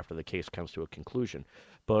rest of it after the case comes to a conclusion.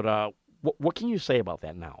 But what can you say about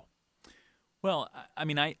that now? Well, I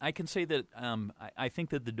mean, I can say that I think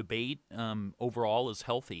that the debate overall is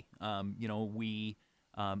healthy. The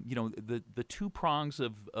two prongs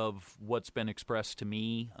of what's been expressed to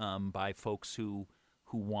me by folks who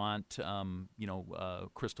want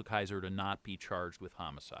Crystal Kaiser to not be charged with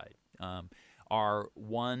homicide are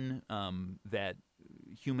one, that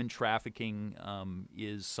human trafficking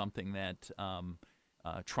is something that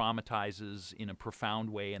traumatizes in a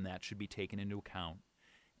profound way, and that should be taken into account.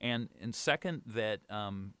 And second, that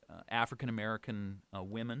African American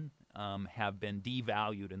women have been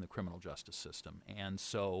devalued in the criminal justice system, and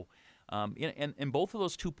so and both of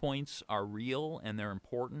those 2 points are real and they're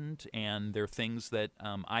important, and they're things that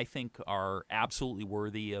I think are absolutely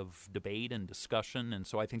worthy of debate and discussion, and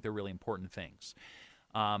so I think they're really important things.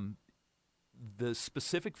 The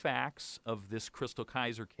specific facts of this Crystal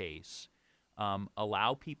Kaiser case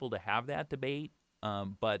allow people to have that debate.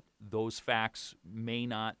 But those facts may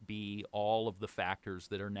not be all of the factors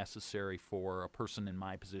that are necessary for a person in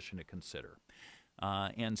my position to consider.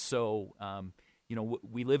 And so,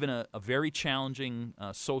 we live in a very challenging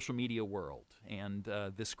social media world, and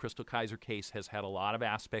this Crystal Kaiser case has had a lot of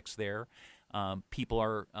aspects there.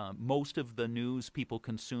 Most of the news people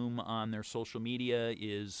consume on their social media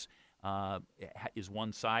is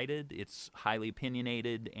one-sided, it's highly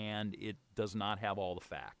opinionated, and it does not have all the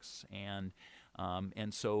facts. And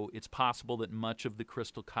so it's possible that much of the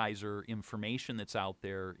Crystal Kaiser information that's out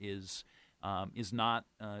there is not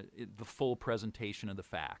the full presentation of the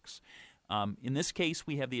facts. In this case,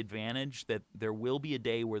 we have the advantage that there will be a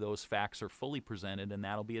day where those facts are fully presented, and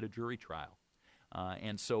that'll be at a jury trial.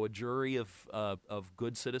 And so a jury of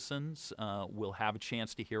good citizens will have a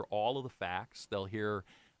chance to hear all of the facts. They'll hear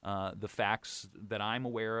the facts that I'm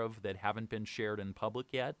aware of that haven't been shared in public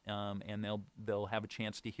yet, and they'll have a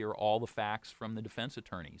chance to hear all the facts from the defense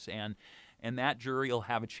attorneys. and that jury will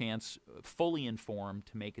have a chance, fully informed,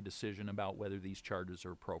 to make a decision about whether these charges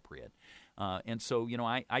are appropriate. And so,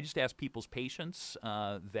 I just ask people's patience,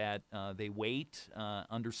 that they wait,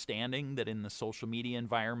 understanding that in the social media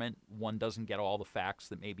environment, one doesn't get all the facts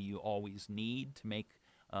that maybe you always need to make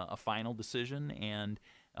a final decision. And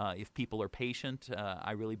if people are patient,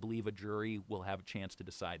 I really believe a jury will have a chance to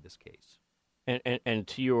decide this case. And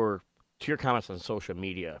to your comments on social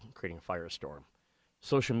media creating a firestorm,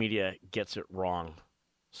 social media gets it wrong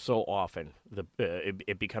so often.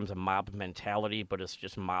 It becomes a mob mentality, but it's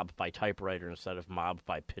just mob by typewriter instead of mob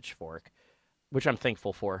by pitchfork, which I'm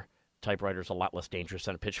thankful for. Typewriter's a lot less dangerous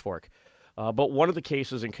than a pitchfork. But one of the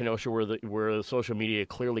cases in Kenosha where the social media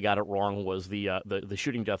clearly got it wrong was the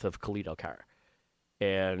shooting death of Khalid Elkar.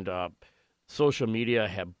 And social media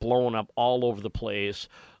had blown up all over the place,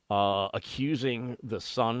 accusing the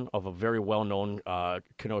son of a very well-known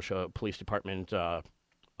Kenosha Police Department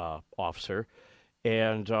officer.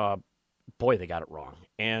 And, boy, they got it wrong.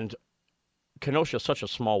 And Kenosha is such a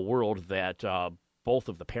small world that both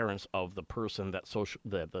of the parents of the person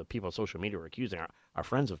that the people on social media are accusing are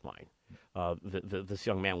friends of mine. This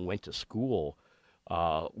young man went to school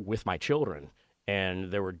with my children,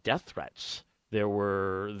 and there were death threats. There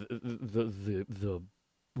were the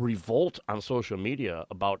revolt on social media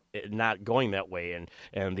about it not going that way,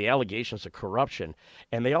 and the allegations of corruption.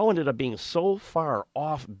 And they all ended up being so far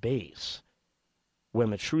off base when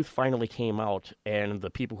the truth finally came out and the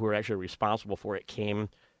people who were actually responsible for it came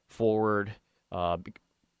forward,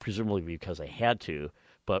 presumably because they had to,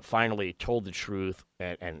 but finally told the truth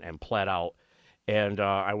and pled out. And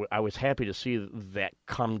I was happy to see that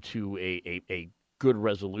come to a good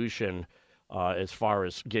resolution as far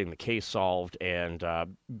as getting the case solved and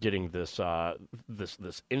getting this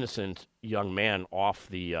innocent young man off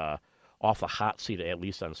the hot seat, at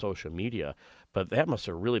least on social media. But that must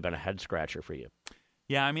have really been a head scratcher for you.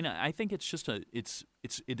 Yeah, I mean, I think it's just it's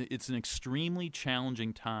an extremely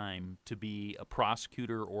challenging time to be a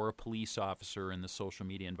prosecutor or a police officer in the social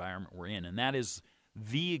media environment we're in, and that is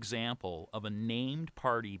the example of a named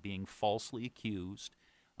party being falsely accused.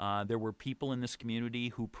 There were people in this community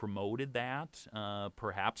who promoted that,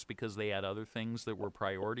 perhaps because they had other things that were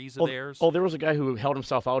priorities of theirs. Oh, there was a guy who held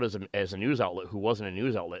himself out as a news outlet who wasn't a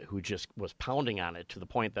news outlet, who just was pounding on it to the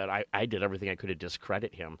point that I did everything I could to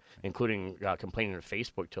discredit him, including complaining to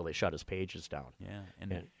Facebook till they shut his pages down. Yeah,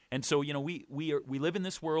 and so we live in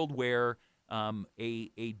this world where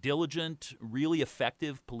a diligent, really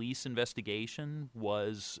effective police investigation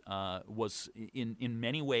was in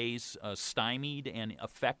many ways stymied and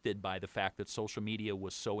affected by the fact that social media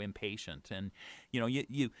was so impatient. And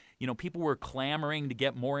people were clamoring to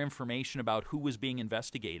get more information about who was being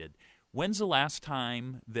investigated. When's the last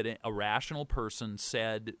time that a rational person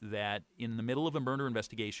said that in the middle of a murder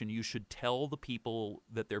investigation you should tell the people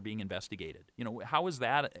that they're being investigated? How is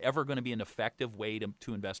that ever going to be an effective way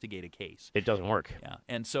to investigate a case? It doesn't work. Yeah,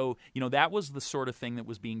 and so that was the sort of thing that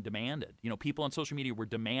was being demanded. People on social media were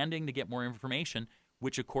demanding to get more information,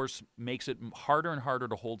 which of course makes it harder and harder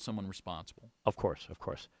to hold someone responsible. Of course.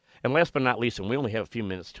 And last but not least, and we only have a few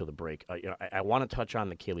minutes till the break, I want to touch on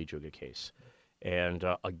the Kaylee Juga case. And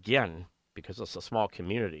again, because it's a small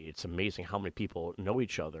community, it's amazing how many people know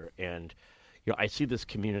each other. And I see this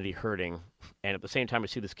community hurting, and at the same time I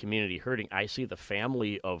see this community hurting, I see the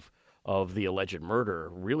family of the alleged murderer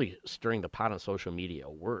really stirring the pot on social media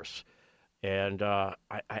worse. And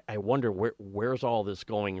I wonder where's all this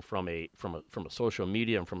going from a social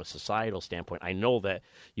media and from a societal standpoint. I know that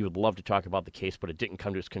you would love to talk about the case, but it didn't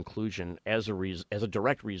come to its conclusion as a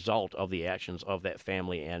direct result of the actions of that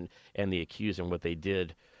family and the accused and what they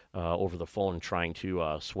did over the phone, trying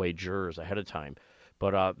to sway jurors ahead of time.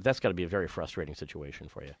 But that's got to be a very frustrating situation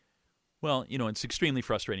for you. Well, it's extremely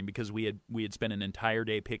frustrating because we had spent an entire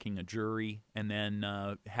day picking a jury, and then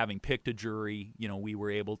having picked a jury, we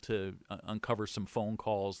were able to uncover some phone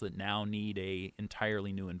calls that now need a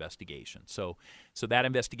entirely new investigation. So that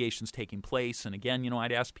investigation's taking place, and again,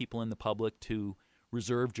 I'd ask people in the public to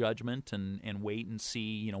reserve judgment and wait and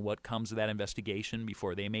see, what comes of that investigation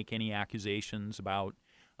before they make any accusations about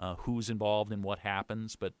who's involved and what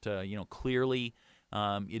happens. But clearly.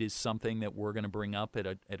 It is something that we're going to bring up at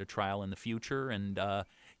a trial in the future, and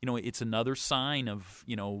it's another sign of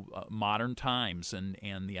modern times,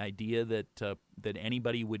 and the idea that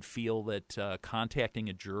anybody would feel that contacting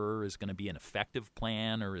a juror is going to be an effective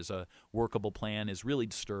plan or is a workable plan is really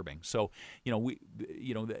disturbing. So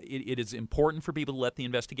it is important for people to let the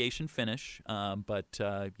investigation finish, but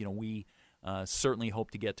we certainly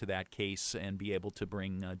hope to get to that case and be able to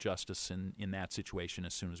bring justice in that situation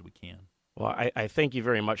as soon as we can. Well, I thank you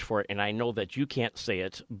very much for it, and I know that you can't say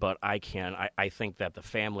it, but I can. I think that the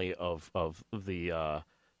family of the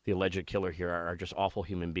alleged killer here are just awful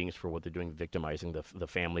human beings for what they're doing, victimizing the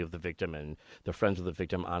family of the victim and the friends of the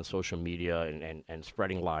victim on social media and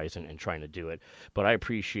spreading lies and trying to do it. But I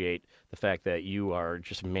appreciate the fact that you are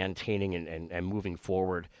just maintaining and moving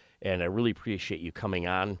forward, and I really appreciate you coming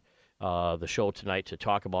on the show tonight to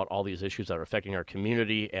talk about all these issues that are affecting our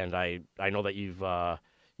community. And I know that you've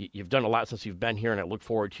done a lot since you've been here, and I look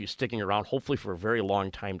forward to you sticking around, hopefully for a very long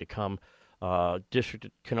time to come.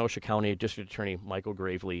 Kenosha County District Attorney Michael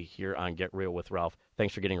Gravely here on Get Real with Ralph.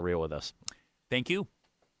 Thanks for getting real with us. Thank you.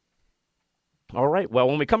 All right. Well,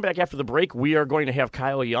 when we come back after the break, we are going to have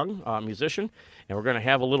Kyle Young, a musician, and we're going to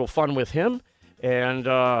have a little fun with him. And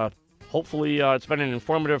hopefully it's been an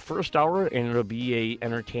informative first hour, and it'll be a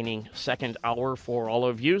entertaining second hour for all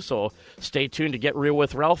of you. So stay tuned to Get Real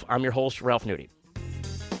with Ralph. I'm your host, Ralph Nudie.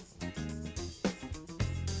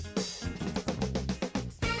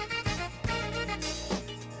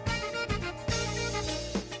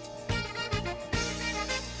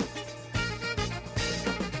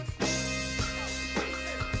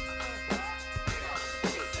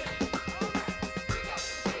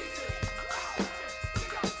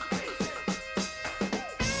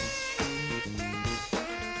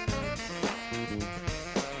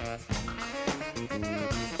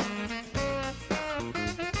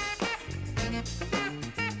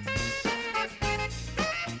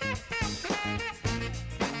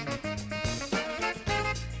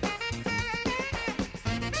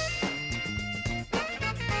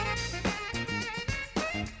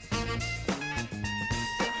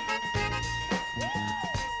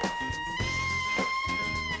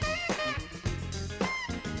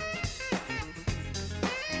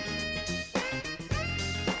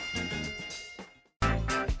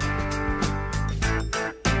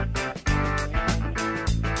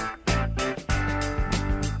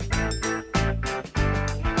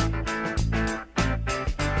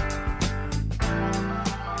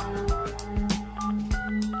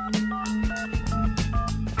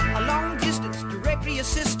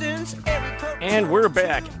 And we're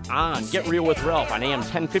back on Get Real with Ralph on AM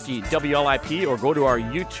 1050 WLIP, or go to our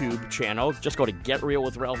YouTube channel. Just go to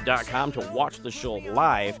GetRealWithRalph.com to watch the show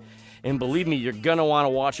live. And believe me, you're going to want to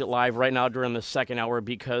watch it live right now during the second hour,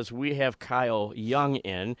 because we have Kyle Young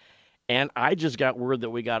in. And I just got word that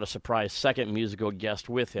we got a surprise second musical guest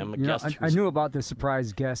with him. I knew about the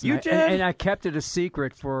surprise guest. You did? And I kept it a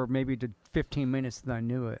secret for maybe 15 minutes that I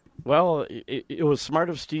knew it. Well, it was smart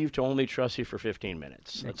of Steve to only trust you for 15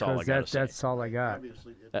 minutes. That's all I got to say. That's all I got.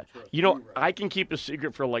 I can keep a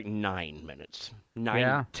secret for like 9 minutes.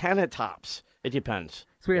 10 at tops. It depends.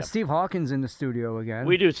 So we have Steve Hawkins in the studio again.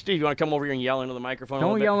 We do. Steve, you want to come over here and yell into the microphone?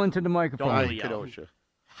 Don't yell into the microphone. Don't yell.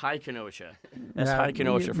 Hi, Kenosha. That's Hi,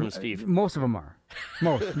 Kenosha from Steve. Most of them are.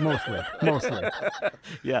 Mostly.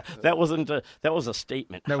 Yeah, that was a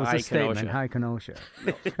statement. That was Hi, a statement. Kenosha. Hi, Kenosha.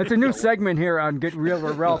 It's a new segment here on Get Real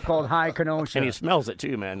with Ralph called Hi, Kenosha. And he smells it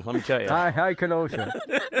too, man. Let me tell you. Hi, Kenosha.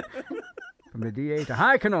 From the DA to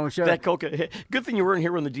Hi, Kenosha. That coca. Good thing you weren't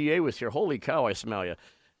here when the DA was here. Holy cow, I smell you.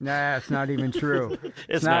 Nah, it's not even true.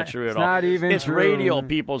 It's not true at all. It's not even It's true. radio,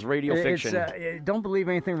 people. It's radio fiction. Don't believe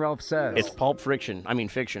anything Ralph says. It's pulp fiction.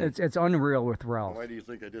 Fiction. It's unreal with Ralph. Why do you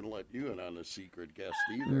think I didn't let you in on the secret guest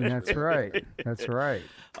either? That's right. That's right.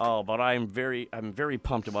 Oh, but I'm very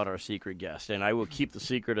pumped about our secret guest, and I will keep the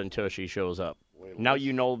secret until she shows up. Now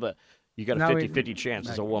you know that you got a 50-50 chance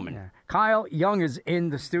as a woman. Yeah. Kyle Young is in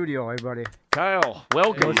the studio, everybody. Kyle,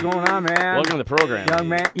 welcome. What's going on, man? Welcome to the program.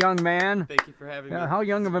 Young man. Thank you for having me. How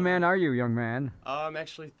young of a man are you, young man? I'm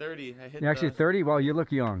actually 30. You're actually 30? Well, you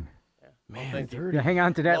look young. Man, 30. Yeah, hang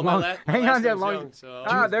on to that Well, long. my Hang last on to that name's long. Young,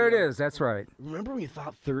 so There it is. That's right. Remember when you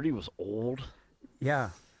thought 30 was old? Yeah.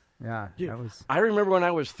 Dude, That was. I remember when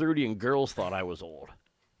I was 30 and girls thought I was old.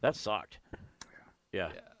 That sucked. Yeah.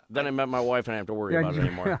 Then I met my wife and I didn't have to worry about it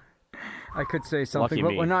anymore. I could say something, Lucky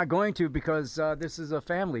but me. we're not going to, because this is a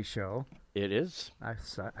family show. It is. I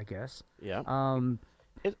guess. Yeah.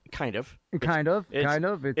 Kind of. Kind of.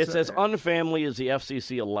 It's as unfamily as the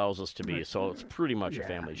FCC allows us to be, so it's pretty much a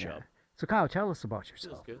family show. So, Kyle, tell us about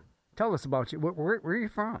yourself. Feels good. Tell us about you. Where are you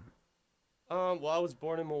from? Well, I was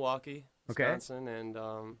born in Milwaukee, Okay. Wisconsin,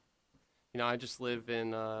 and I just live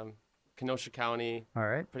in Kenosha County, All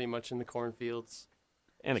right. pretty much in the cornfields.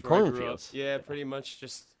 And the That's where I grew cornfields. up. Yeah, pretty much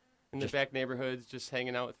just in the back neighborhoods, just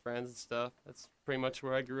hanging out with friends and stuff. That's pretty much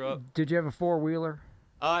where I grew up. Did you have a four-wheeler?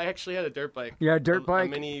 I actually had a dirt bike. Yeah, a dirt bike?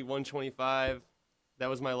 A mini 125. That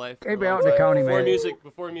was my life. for Hey, a be long out in the time. county,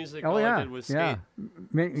 Before man. music, Oh, all yeah. I did was skate. Yeah.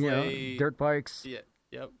 Play- Dirt bikes. Yeah,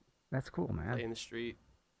 yep. That's cool, man. Play in the street.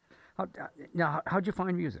 How'd you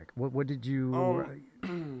find music? What did you?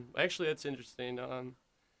 Actually, that's interesting.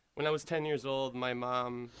 When I was 10 years old, my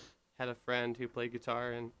mom had a friend who played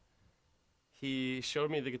guitar, and he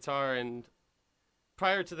showed me the guitar. And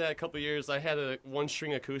prior to that, a couple years, I had a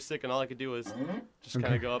one-string acoustic, and all I could do was just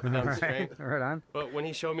kind of go up and down the string. Right on. But when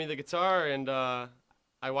he showed me the guitar and I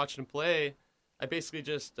watched him play, I basically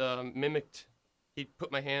just mimicked. He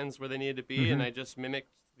put my hands where they needed to be, and I just mimicked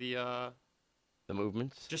the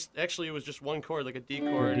movements. Actually, it was just one chord, like a D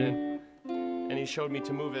chord, and he showed me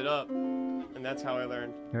to move it up, and that's how I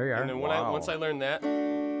learned. There you are. And then once I learned that,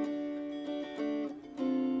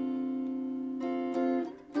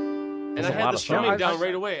 and I had the strumming down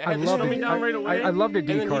right away. I had the strumming down right away. I love the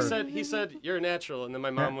D and chord. then he said, "You're a natural." And then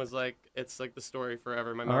my mom was like, "It's like the story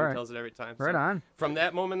forever." My mom tells it every time. Right on. From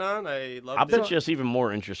that moment on, I loved I it. bet you it's even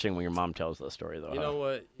more interesting when your mom tells the story, though. You know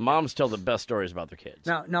what? Moms tell the best stories about their kids.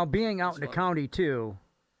 Now being out in the county too,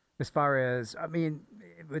 as far as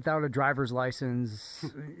without a driver's license,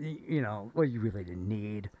 you really didn't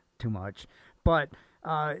need too much, but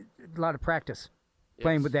a lot of practice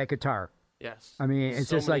playing with that guitar. Yes. I mean, it's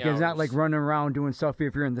So just like many it's not hours. like running around doing stuff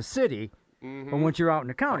if you're in the city, but once you're out in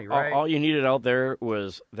the county, right? All you needed out there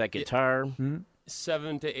was that guitar.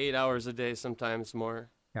 7 to 8 hours a day, sometimes more.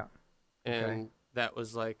 Yeah. And that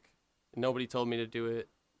was like, nobody told me to do it.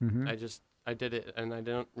 I did it, and I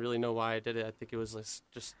don't really know why I did it. I think it was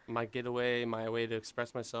just my getaway, my way to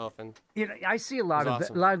express myself. And I see a lot of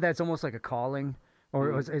awesome. a lot of that's almost like a calling,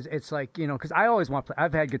 or it's like because I always want to play.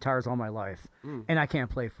 I've had guitars all my life, and I can't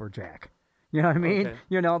play for jack. You know what I mean?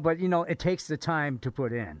 Okay. But it takes the time to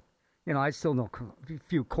put in. I still know a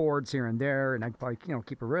few chords here and there, and I probably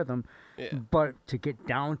keep a rhythm. Yeah. But to get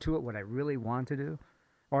down to it, what I really want to do,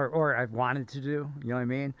 or I've wanted to do, you know what I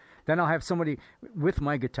mean? Then I'll have somebody with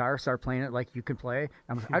my guitar start playing it like you can play.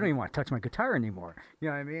 I don't even want to touch my guitar anymore. You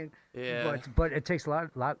know what I mean? Yeah. But it takes a lot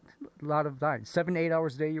of time. 7 to 8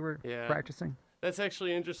 hours a day you were practicing. That's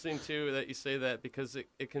actually interesting, too, that you say that, because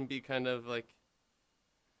it can be kind of like,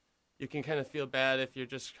 you can kind of feel bad if you're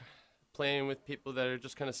just playing with people that are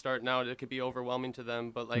just kind of starting out. It could be overwhelming to them,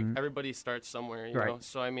 but everybody starts somewhere, you know?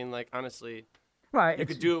 So, I mean, like, honestly, you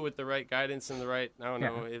could do it with the right guidance and the right,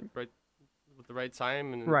 with the right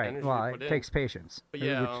time and energy Well, to put it in. takes patience. But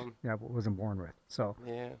yeah, which I wasn't born with. So.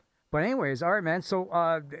 Yeah. But anyways, all right, man.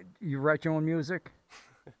 So you write your own music?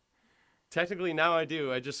 Technically, now I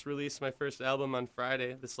do. I just released my first album on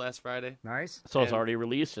Friday, this last Friday. Nice. So it's already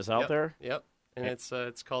released. It's out there. Yep. And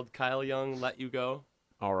it's called Kyle Young, Let You Go.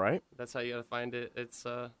 All right. That's how you gotta find it. It's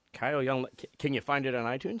Kyle Young. Can you find it on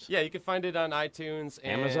iTunes? Yeah, you can find it on iTunes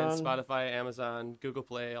and Amazon? Spotify, Amazon, Google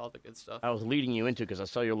Play, all the good stuff. I was leading you into because I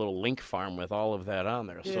saw your little link farm with all of that on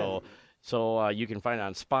there. So you can find it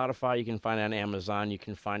on Spotify. You can find it on Amazon. You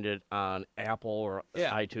can find it on Apple or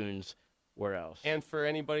iTunes. Where else? And for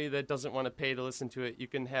anybody that doesn't want to pay to listen to it, you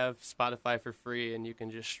can have Spotify for free, and you can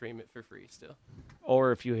just stream it for free still.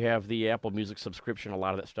 Or if you have the Apple Music subscription, a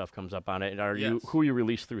lot of that stuff comes up on it. And who you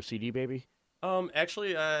released through CD Baby?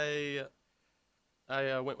 Actually, I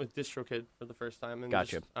went with DistroKid for the first time, and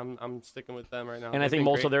Gotcha. I'm sticking with them right now. And I think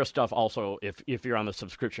most of their stuff also, if you're on the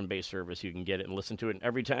subscription-based service, you can get it and listen to it. And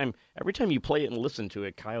every time you play it and listen to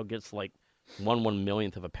it, Kyle gets like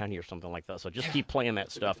 1/1,000,000th of a penny or something like that. So just keep playing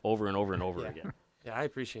that stuff over and over and over again. Yeah, I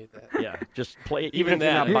appreciate that. Yeah, just play it. Even if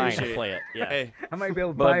you're not buying it, play it. Yeah. Hey, I might be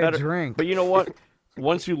able to buy a drink. But you know what?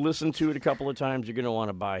 Once you listen to it a couple of times, you're gonna want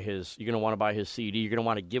to buy his. You're gonna want to buy his CD. You're gonna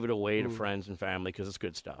want to give it away to friends and family because it's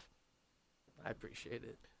good stuff. I appreciate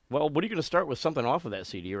it. Well, what are you gonna start with? Something off of that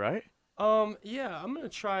CD, right? Yeah, I'm gonna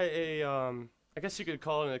try a I guess you could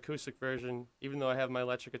call it an acoustic version, even though I have my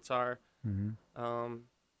electric guitar.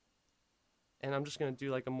 And I'm just going to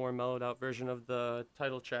do like a more mellowed out version of the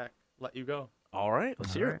title track, Let You Go. All right,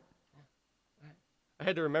 let's hear it. I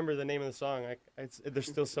had to remember the name of the song. They're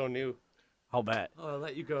still so new. How bad? Oh,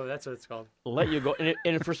 Let You Go, that's what it's called. Let You Go. And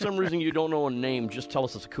if for some reason you don't know a name, just tell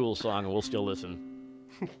us it's a cool song and we'll still listen.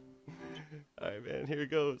 All right, man, here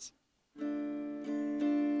it goes.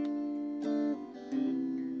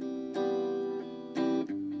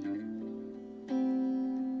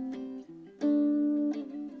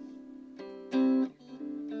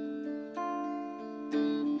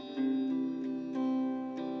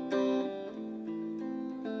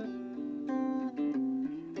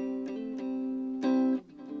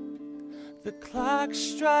 The clock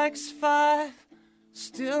strikes 5,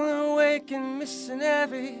 still awake and missing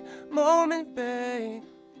every moment, babe.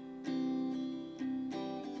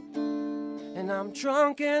 And I'm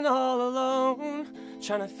drunk and all alone,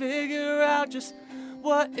 trying to figure out just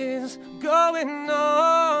what is going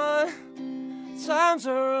on. Times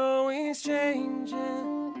are always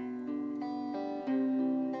changing,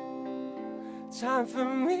 Time for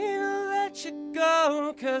me to let you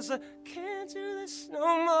go, 'cause I can't do this no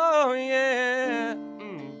more, yeah.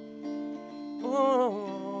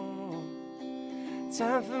 Oh,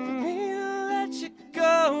 time for me to let you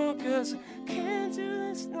go, 'cause I can't do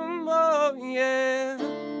this no more, yeah.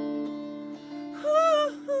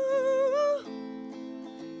 Ooh,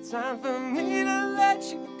 time for me to let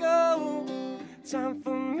you go. Time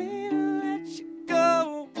for me to let you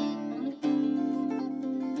go.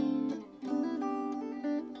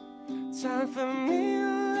 Time for me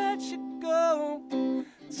to let you go.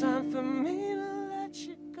 Time for me to let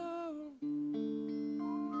you go.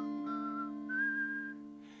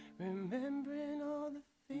 Remembering all the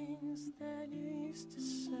things that you used to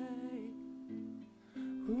say.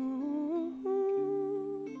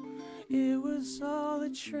 Ooh, it was all a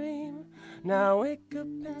dream. Now wake up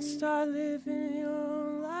and start living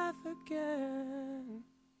your life again.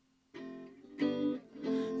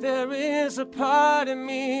 There is a part of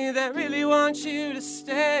me that really wants you to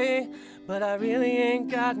stay, but I really ain't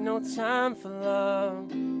got no time for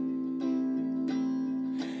love.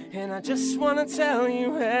 And I just wanna tell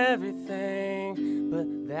you everything, but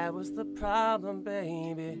that was the problem,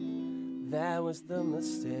 baby. That was the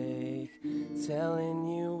mistake, telling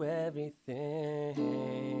you everything.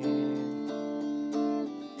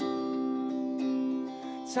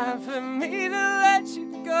 Time for me to let you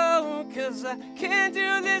go, 'cause I can't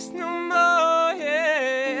do this no more,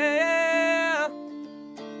 yeah.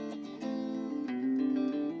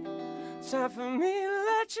 Time for me to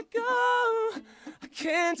let you go, I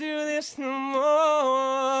can't do this no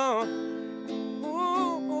more.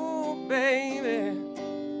 Ooh, baby.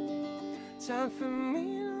 Time for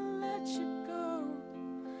me to let you go.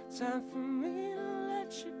 Time for me to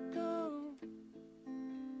let you go.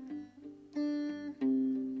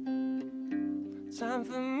 Time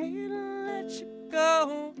for me to let you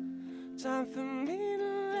go. Time for me to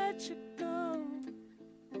let you go.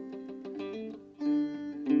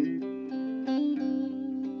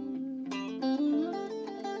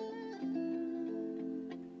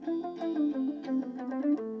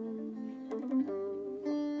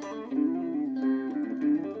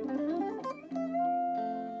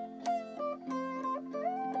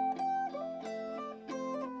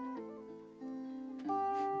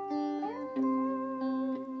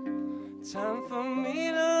 Time for me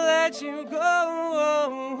to let you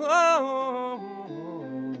go.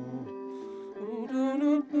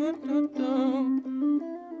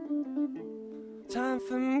 Time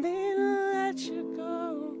for me to let you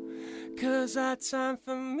go, 'cause time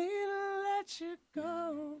for me to let you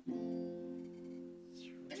go.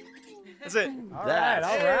 That's it. All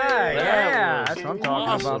right. Yeah, that's what I'm talking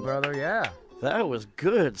awesome. about, brother. Yeah. That was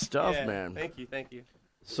good stuff, Yeah, man. Thank you.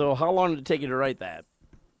 So how long did it take you to write that?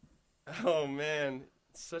 Oh man,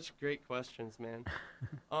 such great questions, man.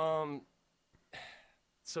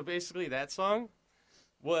 So basically that song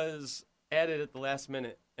was added at the last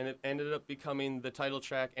minute, and it ended up becoming the title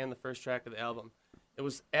track and the first track of the album. It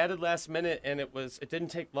was added last minute, and it didn't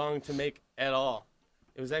take long to make at all.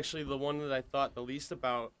 It was actually the one that I thought the least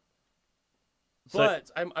about. So- But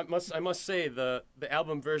I must say the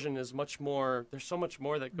album version is much more. There's so much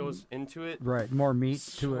more that goes into it. Right. More meat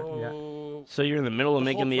to it. Yeah. So So you're in the middle of The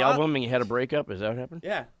making whole the plot- album and you had a breakup? Is that what happened?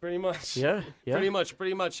 yeah, pretty much. Yeah. Pretty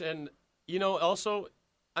much. And, also,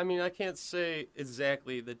 I mean, I can't say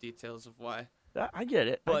exactly the details of why. I get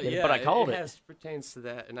it. But yeah, but I called it it. has pertains to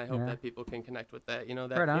that, and I hope Yeah. that people can connect with that,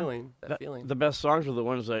 that Right on. feeling. That feeling. The best songs are the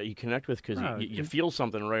ones that you connect with because Oh, you feel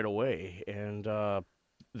something right away. And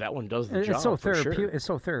that one does the job It's so for sure. It's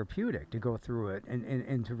so therapeutic to go through it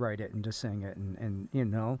and to write it and to sing it and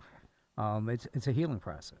it's a healing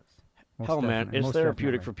process. Most Hell, man, definitely, it's most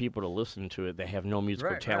therapeutic definitely. for people to listen to it. They have no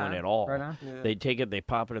musical Right, talent right on, at all. right on. Yeah. They take it, they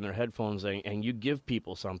pop it in their headphones, and you give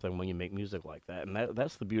people something when you make music like that. And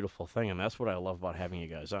that's the beautiful thing, and that's what I love about having you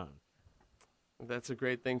guys on. That's a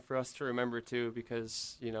great thing for us to remember too,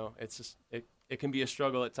 because it's just it can be a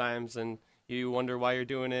struggle at times, and you wonder why you're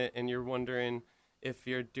doing it, and you're wondering if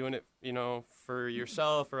you're doing it, for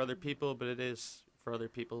yourself or other people, but it is for other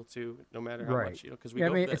people too, no matter how Right. much, because we Yeah,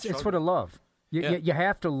 go I mean, through that it's for struggle. the love. Yeah. You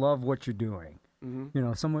have to love what you're doing. Mhm.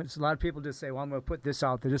 A lot of people just say, "Well, I'm going to put this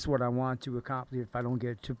out there. This is what I want to accomplish. If I don't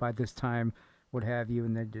get to by this time, what have you?"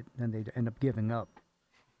 And then they end up giving up.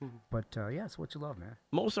 But yeah, it's what you love, man.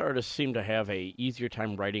 Most artists seem to have a easier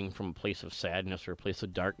time writing from a place of sadness or a place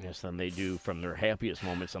of darkness than they do from their happiest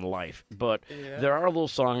moments in life. But Yeah. there are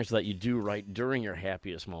those songs that you do write during your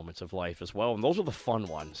happiest moments of life as well, and those are the fun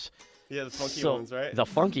ones. Yeah, the funky So- ones, right? The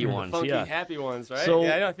funky The ones, funky, yeah. happy ones, right? So-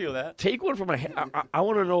 Yeah, I feel that. Take one from I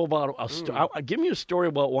want to know about give me a story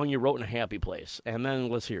about one you wrote in a happy place, and then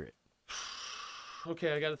let's hear it.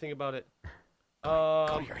 Okay, I got to think about it.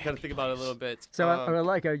 Got to think about it a little bit. So I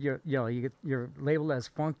like how you're labeled as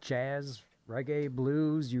funk, jazz, reggae,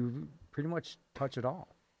 blues. You pretty much touch it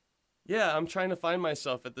all. Yeah, I'm trying to find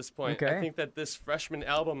myself at this point. Okay. I think that this freshman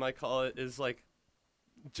album, I call it, is like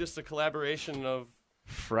just a collaboration of.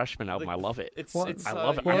 Freshman album, I love it. It's. Well, I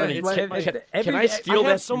love it. well, I'm gonna it's- can every- I I steal have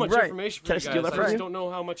that? so much right. information for Can I you steal guys. that I from just you? don't know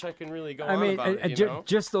how much I can really go I on mean, about it. You know?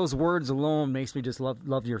 just those words alone makes me just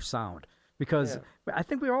love your sound because I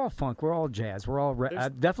think we're all funk, we're all jazz, we're all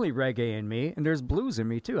definitely reggae in me, and there's blues in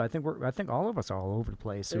me too. I think all of us are all over the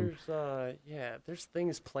place. So. There's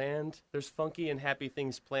things planned. There's funky and happy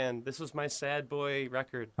things planned. This was my sad boy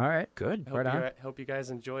record. All right, Good. I right on. hope you guys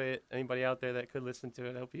enjoy it. Anybody out there that could listen to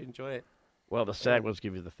it, I hope you enjoy it. Well, the sad ones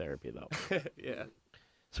give you the therapy, though. Yeah.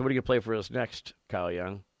 So what are you going to play for us next, Kyle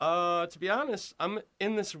Young? To be honest, I'm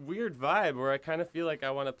in this weird vibe where I kind of feel like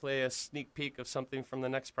I want to play a sneak peek of something from the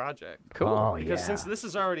next project. Cool. Oh, Because yeah. since this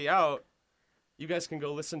is already out, you guys can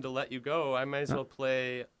go listen to Let You Go. I might as well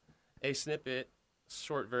play a snippet,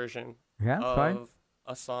 short version Yeah, of fine.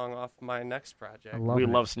 a song off my next project. I love We it.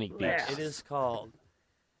 love sneak peeks. It is called.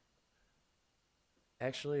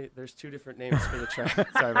 Actually, there's two different names for the track.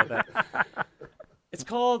 Sorry about that. It's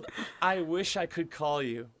called I Wish I Could Call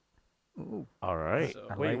You. All right. So-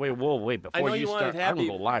 Wait. I Before know you you start, wanted I'm happy.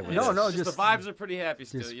 going to go live with No, this. no, It's just- the vibes are pretty happy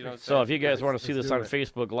still. just- You know what I'm So saying? if you guys want to see let's this on do it.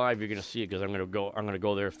 Facebook Live, you're going to see it because I'm going to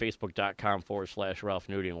go there, facebook.com/Ralph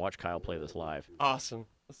Nudie, and watch Kyle play this live. Awesome.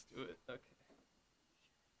 Let's do it. Okay.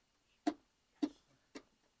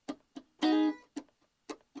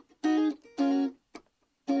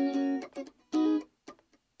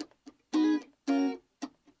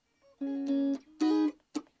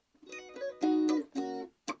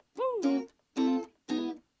 Woo.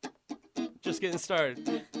 Just getting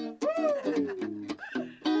started.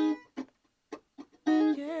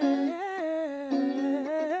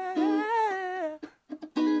 Yeah.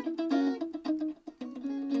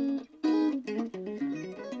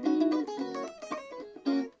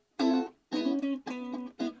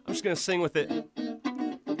 I'm just gonna sing with it.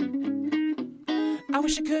 I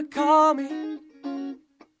wish you could call me.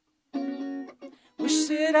 Wish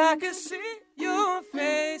that I could see your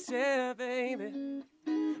face, yeah, baby.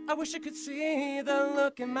 I wish I could see the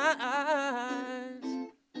look in my eyes.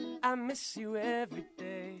 I miss you every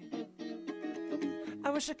day. I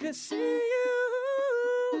wish I could see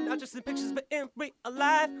you, not just in pictures, but in real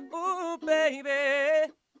life. Ooh,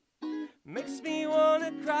 baby, makes me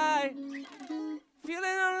wanna cry. Feeling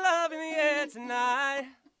our love in the air tonight.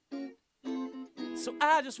 So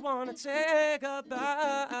I just wanna take a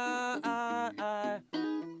bite.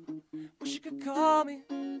 Wish you could call me.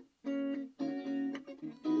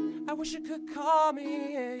 I wish you could call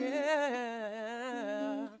me.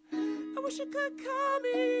 Yeah. I wish you could call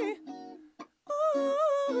me.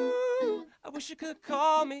 Ooh. I wish you could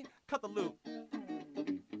call me. Cut the loop.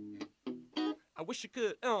 I wish you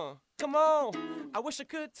could. Come on. I wish I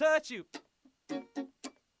could touch you.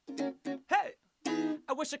 Hey,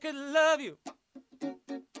 I wish I could love you.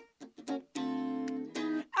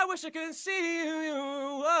 I wish I could see you.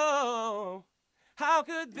 Whoa. How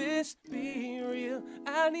could this be real?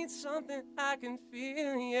 I need something I can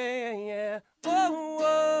feel. Yeah, yeah. Whoa,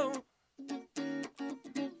 whoa.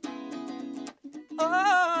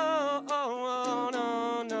 Oh, oh,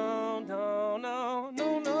 no, no, no, no,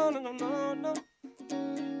 no, no, no, no, no.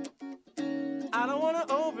 I don't wanna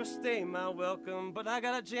overstay my welcome, but I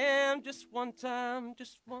gotta jam just one time,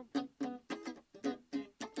 just one.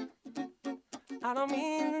 I don't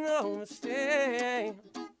mean to overstay.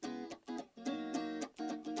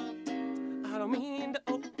 I don't mean to.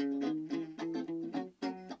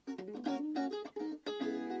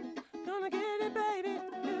 Gonna get it, baby,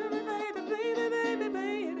 baby, baby, baby, baby,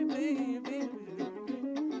 baby, baby.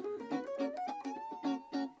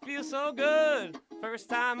 Feels so good, first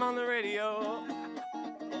time on the radio.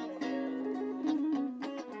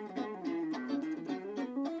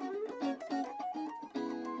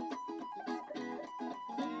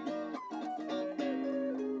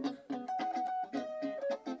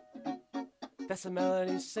 That's a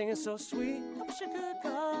melody singing so sweet. I wish you could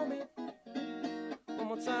call me one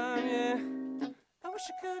more time, yeah. I wish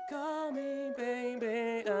you could call me,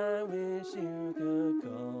 baby. I wish you could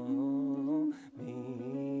call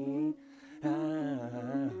me. I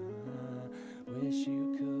wish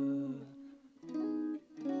you could.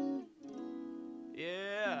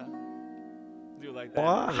 Yeah. Do like that.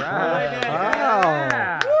 Wow.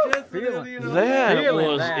 Wow. Just Feel you know, That Feeling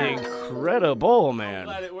was that. incredible, man.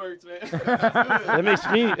 glad it worked, man. That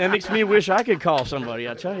makes me wish I could call somebody.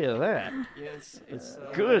 I tell you that. Yeah, it's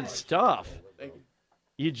Good stuff. Thank you.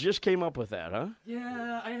 You just came up with that, huh?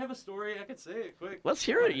 Yeah, I have a story. I could say it quick. Let's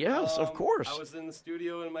hear it. Yes, of course. I was in the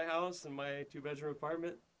studio in my house in my 2-bedroom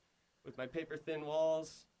apartment with my paper-thin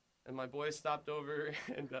walls, and my boy stopped over,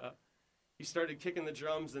 and he started kicking the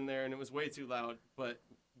drums in there, and it was way too loud, but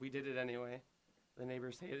we did it anyway. The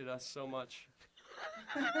neighbors hated us so much.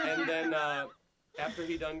 And then after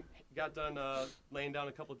he got done laying down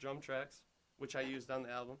a couple drum tracks, which I used on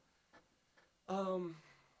the album,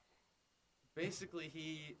 basically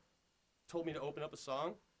he told me to open up a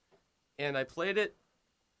song, and I played it,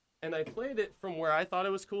 from where I thought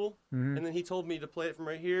it was cool, and then he told me to play it from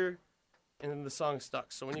right here, and then the song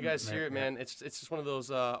stuck. So when you guys hear it, man, it's just one of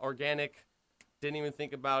those organic, didn't even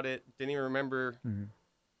think about it, didn't even remember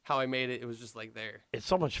how I made it. It was just like there. It's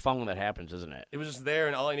so much fun when that happens, isn't it? It was just there,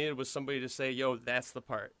 and all I needed was somebody to say, yo, that's the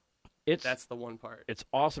part. That's the one part. It's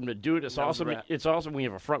awesome to do it. It's awesome. It's awesome when you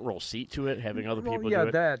have a front row seat to it, having other people do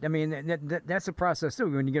it. I mean, that's a process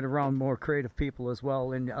too. When you get around more creative people as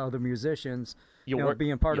well and other musicians,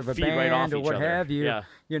 being part of a band or what have you. Yeah.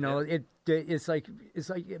 It's like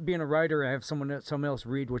being a writer. I have someone else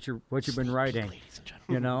read what you've been writing. Ladies and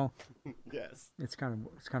gentlemen. Yes. It's kind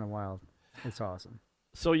of wild. It's awesome.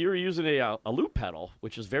 So you're using a loop pedal,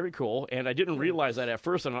 which is very cool, and I didn't realize that at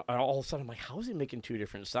first, and all of a sudden I'm like, how is he making two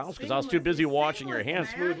different sounds? Because I was too busy watching your hands.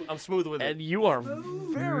 I'm smooth with it. And you are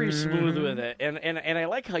very smooth with it, and I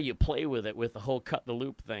like how you play with it with the whole cut the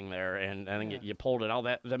loop thing there, and then you pulled it all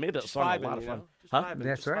that made that song a lot of fun.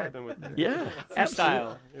 That's right. With it. Yeah,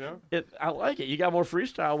 Freestyle, I like it. You got more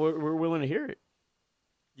freestyle. We're willing to hear it.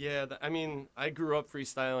 Yeah, I mean, I grew up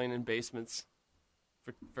freestyling in basements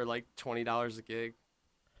for like $20 a gig.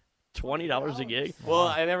 $20 a gig. Well,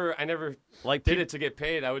 I never did it to get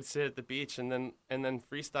paid. I would sit at the beach and then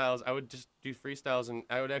freestyles. I would just do freestyles, and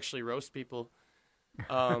I would actually roast people.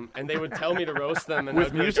 And they would tell me to roast them, and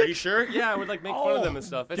with music? Are you sure? Yeah, I would make fun of them and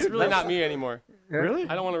stuff. It's really not me anymore. Really?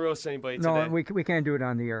 I don't want to roast anybody today. No, we can't do it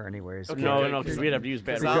on the air anyways. Okay, no, because we'd have to use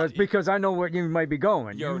bad because I know where you might be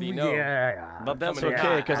going. You already know. Yeah. But that's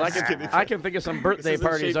okay, because I can think of some birthday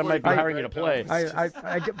parties I might be hiring you to play.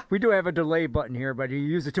 We do have a delay button here, but you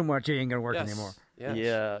use it too much, it ain't gonna work anymore.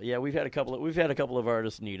 Yes. Yeah. We've had a couple of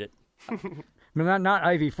artists need it. Not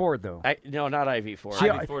Ivy Ford though. No, not Ivy Ford.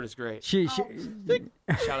 Ivy Ford is great. Shout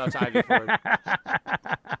out to Ivy Ford.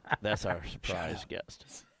 That's our surprise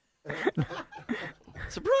guest.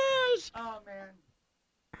 Surprise! Oh man,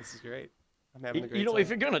 this is great. I'm having a great time. If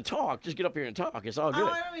you're gonna talk, just get up here and talk. It's all good. Oh,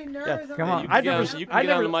 I don't mean nervous. Come on. You can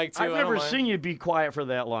get on the mic too. I've never seen you be quiet for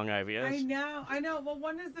that long, Ivy. I know. Well,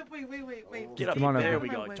 when is the wait? Get up. There we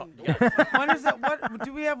go. When is it? What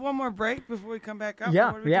do we have? One more break before we come back up?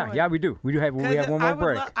 Yeah, we do. We have one more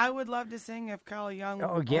break. I would love to sing if Carl Young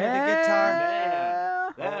played the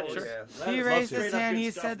guitar. Yeah. He raised his hand.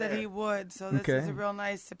 He said that he would. So this is a real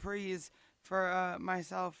nice surprise for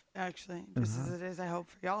myself, actually, just as it is, I hope,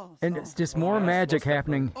 for y'all. And it's just more magic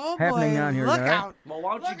happening on here. Look tonight. out! Well,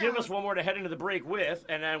 why don't you give us one more to head into the break with,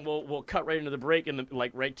 and then we'll cut right into the break and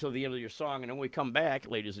right till the end of your song, and then when we come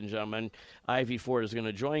back, ladies and gentlemen, Ivy Ford is going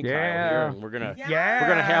to join Kyle here, and we're gonna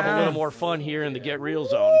have a little more fun here in the Get Real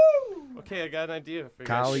Zone. Okay, I got an idea for you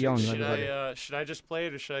Kyle guys. Young. Should I just play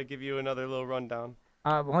it, or should I give you another little rundown?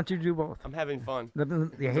 Why don't you do both? I'm having fun.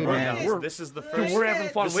 This is the first. We're having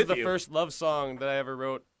fun this with is the you. first love song that I ever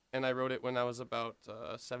wrote, and I wrote it when I was about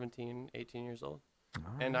 17, 18 years old.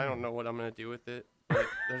 And I don't know what I'm going to do with it, but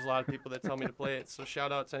there's a lot of people that tell me to play it, so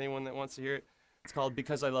shout out to anyone that wants to hear it. It's called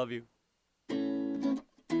Because I Love You.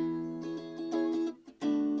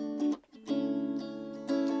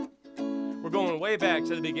 We're going way back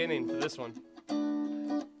to the beginning for this one.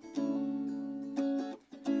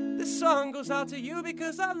 This song goes out to you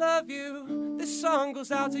because I love you. This song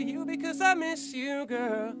goes out to you because I miss you,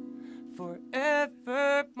 girl,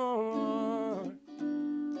 forevermore.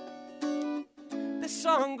 This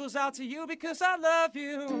song goes out to you because I love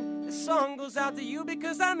you. This song goes out to you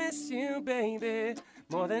because I miss you, baby,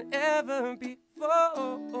 more than ever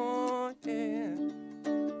before, yeah.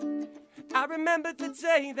 I remember the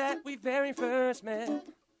day that we very first met.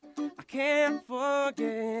 I can't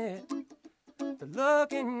forget the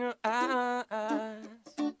look in your eyes.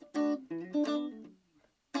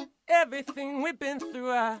 Everything we've been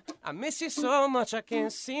through, I miss you so much I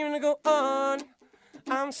can't seem to go on.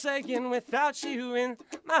 I'm saying without you in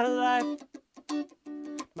my life,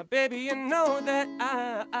 my baby, you know that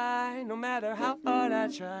I no matter how hard I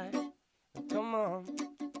try, come on,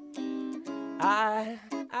 I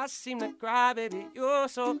seem to cry, baby, you're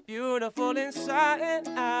so beautiful inside and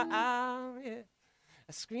out, yeah.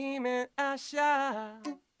 I scream and I shout,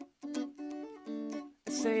 I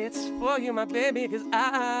say it's for you, my baby, 'cause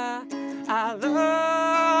I I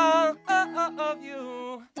love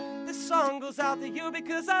you. This song goes out to you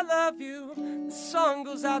because I love you. This song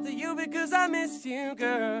goes out to you because I miss you,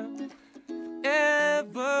 girl,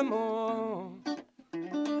 evermore.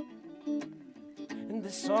 And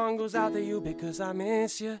this song goes out to you because I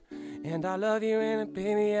miss you, and I love you, and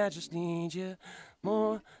baby, I just need you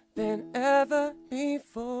more than ever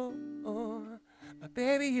before. But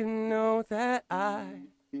baby, you know that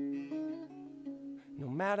no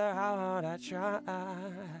matter how hard I try,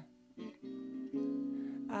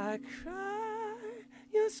 I cry.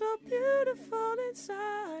 You're so beautiful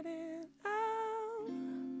inside and out.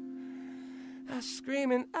 I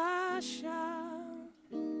scream and I shout.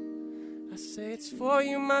 I say it's for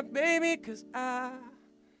you, my baby, 'cause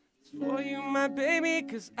it's for you, my baby,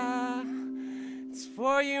 'cause it's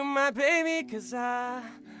for you, my baby, 'cause I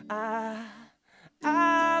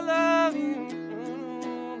love you.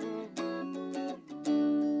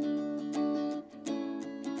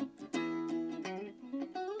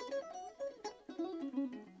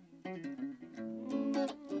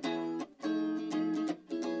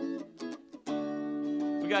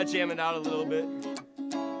 We gotta jam it out a little bit.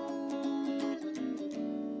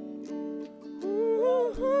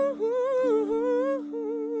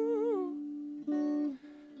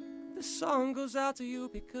 This song goes out to you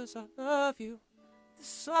because I love you. This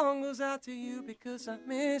song goes out to you because I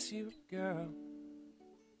miss you, girl,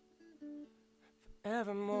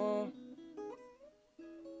 forevermore.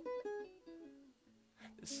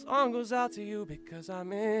 This song goes out to you because I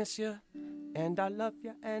miss you, and I love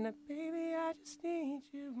you, and baby, I just need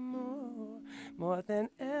you more than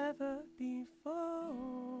ever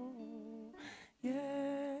before.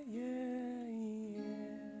 Yeah, yeah, yeah.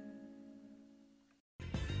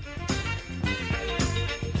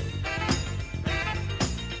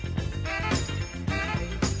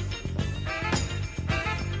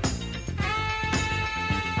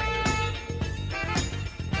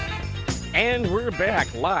 And we're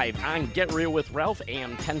back live on Get Real with Ralph,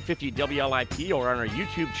 AM 1050 WLIP, or on our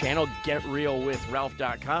YouTube channel,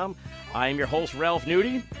 GetRealWithRalph.com. I am your host, Ralph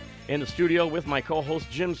Nudie, in the studio with my co-host,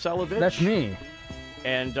 Jim Celovich. That's me.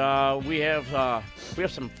 And we have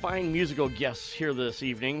some fine musical guests here this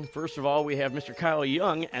evening. First of all, we have Mr. Kyle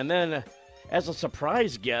Young, and then as a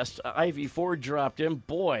surprise guest, Ivy Ford dropped in.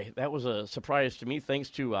 Boy, that was a surprise to me, thanks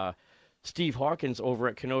to Steve Hawkins over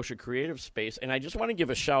at Kenosha Creative Space. And I just want to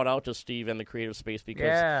give a shout out to Steve and the Creative Space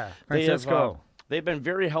because they've been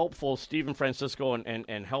very helpful, Steve and Francisco,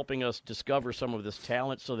 and helping us discover some of this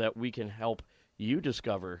talent so that we can help you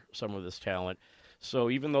discover some of this talent.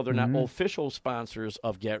 So even though they're not official sponsors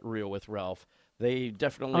of Get Real with Ralph, they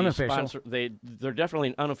definitely sponsor. They're definitely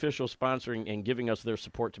an unofficial sponsoring and giving us their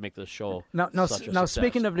support to make this show. Now, success.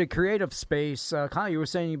 speaking of the Creative Space, Kyle, you were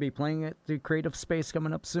saying you'd be playing at the Creative Space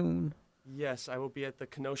coming up soon. Yes, I will be at the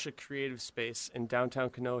Kenosha Creative Space in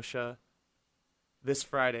downtown Kenosha this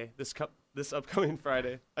Friday, this upcoming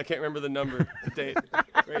Friday. I can't remember the date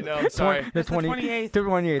right now. I'm sorry. The 28th. The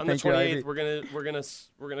 28th. On the Thank you, 28th, Ivy.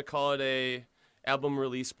 we're gonna call it a album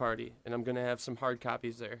release party, and I'm gonna have some hard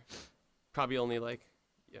copies there. Probably only like,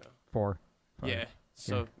 4. Yeah.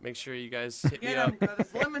 So make sure you guys hit me Get up. them, because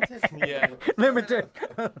it's limited. Yeah. Limited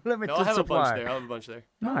No, I'll have supply. a bunch there. I'll have a bunch there.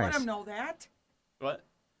 Don't Nice. let them know that. What?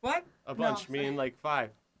 What? A bunch, No, meaning like 5,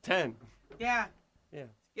 10. Yeah. Yeah.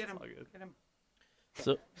 Get them. all good. Get them.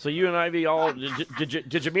 So you and Ivy all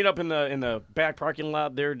did you meet up in the back parking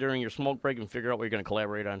lot there during your smoke break and figure out what you're going to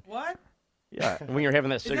collaborate on? What? Yeah, when you're having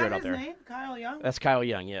that Is cigarette that out his there. name? Kyle Young? That's Kyle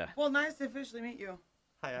Young, yeah. Well, nice to officially meet you.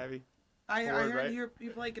 Hi, Ivy. I Ford, heard right? you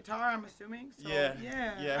play guitar, I'm assuming. So, Yeah.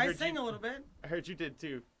 yeah. I I heard sing you- a little bit. I heard you did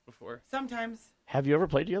too before. Sometimes. Have you ever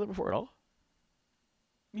played together before at all?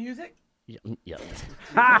 Music? Yeah.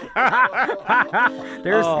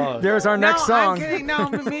 There's our next no, song. I'm kidding. No,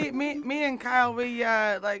 me and Kyle, we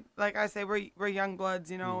like I say, we're young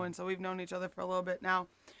bloods, and so we've known each other for a little bit now,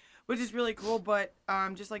 which is really cool. But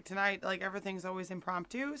just like tonight, like everything's always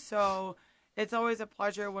impromptu, so it's always a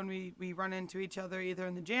pleasure when we run into each other either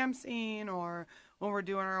in the jam scene or when we're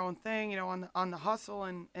doing our own thing, on the hustle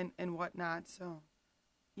and whatnot. So,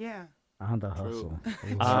 yeah. On the hustle.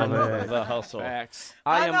 On the hustle. Facts.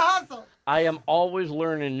 I On the hustle. am always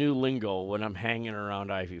learning new lingo when I'm hanging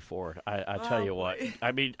around Ivy Ford. I tell you what.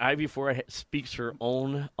 I mean, Ivy Ford speaks her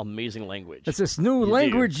own amazing language. It's this new You do.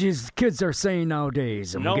 language these kids are saying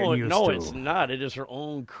nowadays. I'm getting used to. it's not. It is her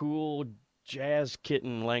own cool jazz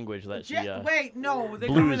kitten language that she. Wait, no, they're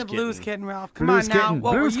Blues coming the Blues Kitten. Kitten, Ralph. Come Blues on now. Kitten.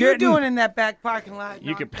 What Blues were you Kitten. doing in that back parking lot?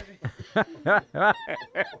 You No, could- I'm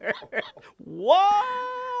kidding. Wow!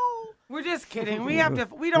 We're We're just kidding. We have to.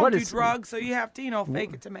 We don't What do is- drugs, so you have to,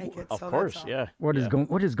 fake it to make it. Of so course, that's all. yeah. What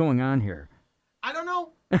is going on here? I don't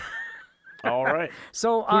know. All right.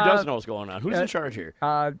 So Who does know what's going on? Who's in charge here?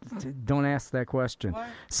 Don't ask that question. What?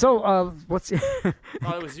 So what's Oh,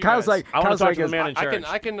 it was you Kyle's guys. like I want Kyle's to talk like to the man in I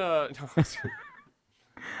charge. can.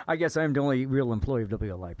 I guess I'm the only real employee of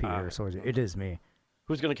WLIP here, so it is me.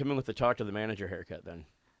 Who's going to come in with the talk to the manager haircut then?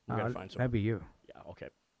 We got to find That'd someone. be you. Yeah, okay.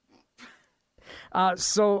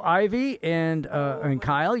 So Ivy and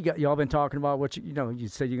Kyle, y'all been talking about what you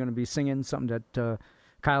said you're going to be singing something that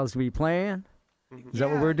Kyle's going to be playing. Is that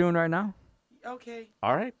what Yeah. we're doing right now? Okay.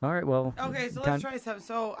 All right. All right. Well. Okay. So time- let's try something.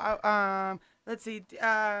 So let's see.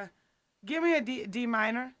 Give me a D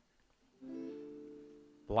minor.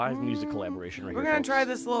 Live music collaboration right We're here. gonna folks. try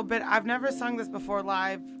this a little bit. I've never sung this before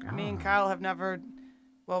live. Me and Kyle have never.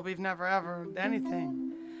 Well, we've never ever done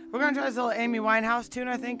anything. We're gonna try this little Amy Winehouse tune.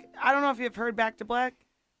 I think. I don't know if you've heard Back to Black.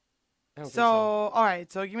 So, all right.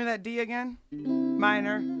 So give me that D again.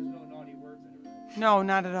 Minor. No,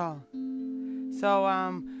 not at all. So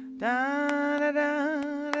da da da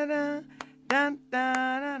da da da da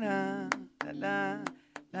da da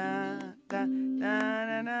da da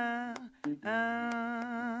da da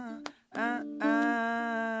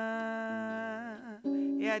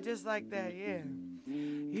yeah, just like that, yeah.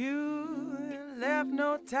 You left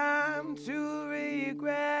no time to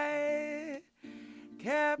regret,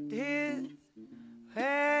 kept his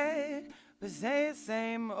way, but say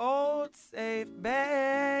same old safe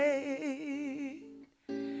bet.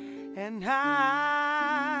 And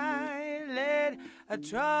I led a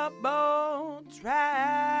troubled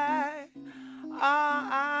track. Our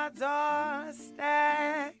odds are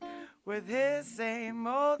stacked with his same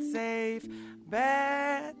old safe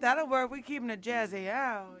bet. That'll work. We keeping it jazzy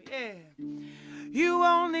out, yeah. You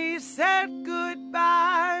only said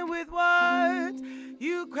goodbye with words.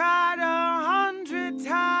 You cried 100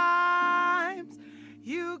 times.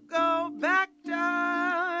 You go back to her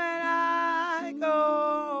and I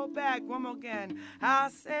go back. One more again. I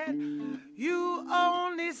said, you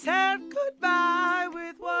only said goodbye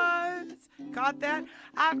with words. Caught that?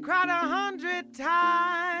 I cried 100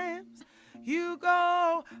 times. You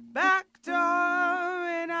go back to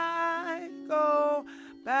her and I go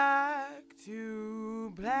back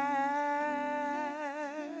to black.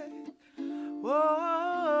 Whoa.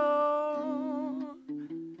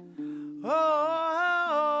 Oh.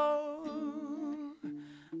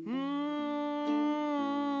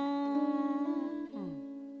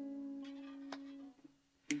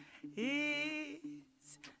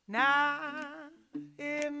 It's not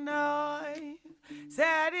enough.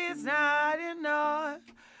 Said it's not enough.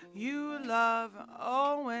 You love,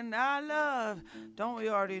 oh, when I love. Don't we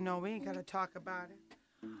already know? We ain't gotta talk about it.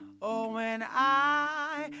 Oh, when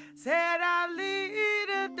I said I lead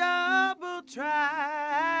a double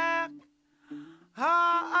track,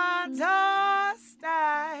 odds are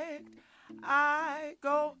stacked. I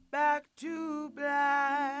go back to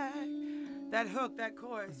black. That hook, that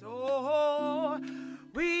chorus. Oh,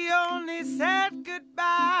 we only said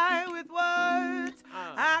goodbye with words.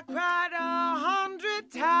 I cried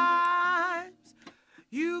 100 times.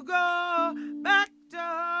 You go back to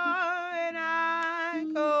her and I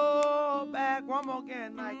go back. One more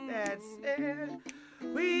again like that. Said,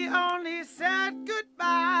 we only said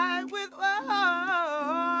goodbye with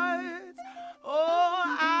words. Oh,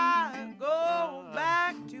 I go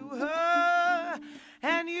back to her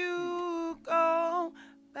and you go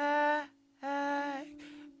back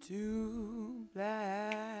to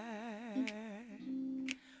black.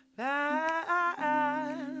 Black.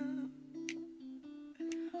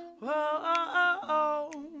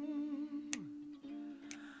 Whoa.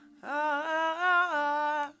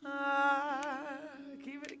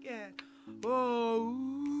 Keep it again. Whoa.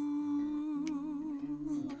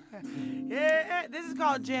 Yeah, this is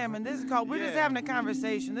called jamming. This is called, we're just having a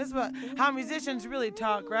conversation. This is how musicians really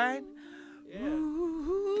talk, right? Yeah.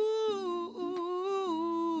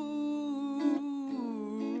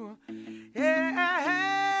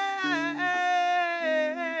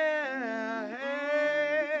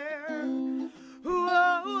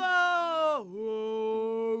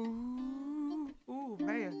 Ooh,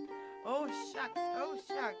 man. Oh, shucks. Oh,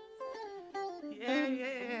 shucks.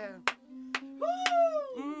 Yeah.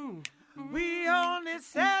 Woo! We only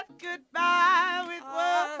said goodbye with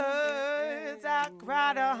words. I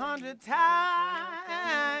cried 100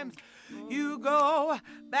 times. You go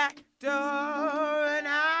back to her and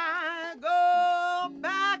I go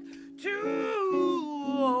back to.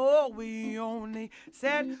 Oh, we only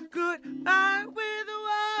said goodbye with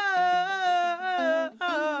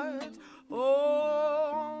words.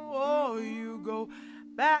 Oh, you go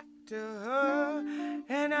back to her,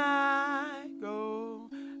 and I go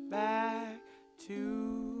back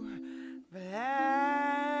to black.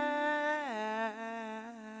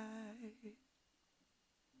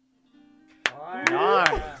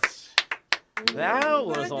 Nice. That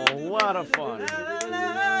was a lot of fun.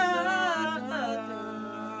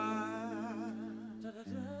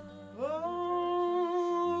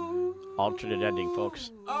 Alternate ending,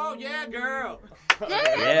 folks. Oh yeah, girl.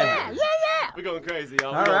 Yeah. We're going crazy,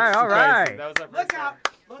 y'all. All right, all right. That was our first Look out!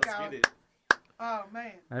 time. Look Let's out! get it. Oh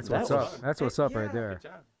man! That's That what's was- up. That's what's up right Yeah. there. Good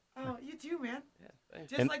job. Oh, you too, man. Yeah, thanks.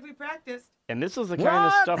 Just And- like we practiced. And this is the kind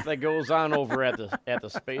of What? stuff that goes on over at the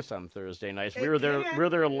space on Thursday nights. We It were there. can. We were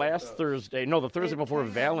there last Thursday. No, the Thursday It before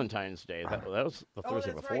can. Valentine's Day. That was the Oh,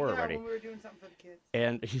 Thursday that's before right, yeah, already. when we were doing something for the kids.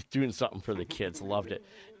 And he's doing something for the kids. Loved it.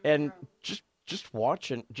 And just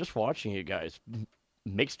watching you guys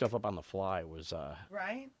make stuff up on the fly was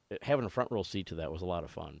Right? having a front row seat to that was a lot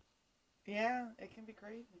of fun. Yeah, it can be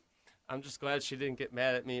crazy. I'm just glad she didn't get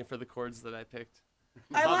mad at me for the chords that I picked.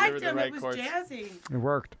 I thought they were liked the him. right It was chords. jazzy. It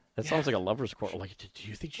worked. That sounds like a lover's quarrel. Like, do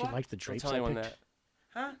you think she What? liked the Don't drapes tell I anyone picked?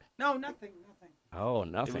 that. Huh? No, nothing. Oh, It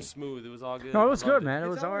nothing. was smooth. It was all good. No, it was I loved good, man. It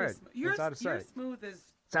It's was all always right. sm- You're, It's out of you're sight. smooth as.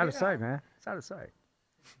 It's out of get sight, man. It's out of sight.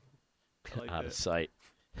 I liked Out it. of sight.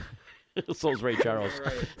 So's Ray Charles. Right.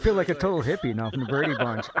 I feel like a total hippie now from the Brady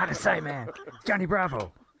Bunch. Out of sight, man. Johnny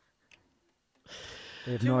Bravo.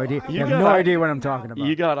 They have no idea. You You have got no Ivy idea what I'm talking about.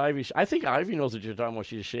 You got Ivy. I think Ivy knows what you're talking about.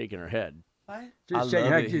 She's shaking her head. What? She's I shaking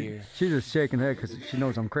love her it head. here. She's just shaking her head because she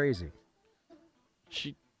knows I'm crazy.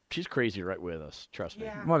 She's crazy right with us. Trust me.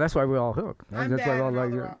 Yeah. Well, that's why we all hook. I'm That's why bad we all in all like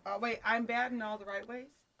the you. wrong. Wait, I'm bad in all the right ways.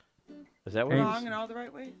 Is that what? Ain't- it Wrong is? in all the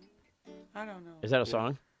right ways. I don't know. Is that a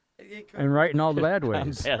song? It could- And right in all the bad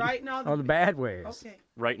ways. Bad. right in all the. All the bad ways. Okay.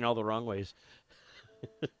 Right in all the wrong ways.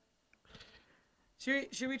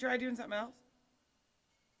 Should we try doing something else?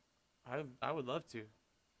 I would love to.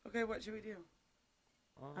 Okay, what should we do?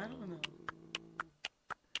 I don't know.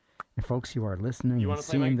 And folks, you are listening You and wanna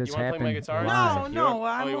play my- seeing you this wanna play my happen guitar? live. No, You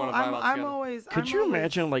want- I'm, you wanna vibe out I'm together? always. Could I'm you always-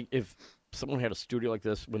 imagine, like, if someone had a studio like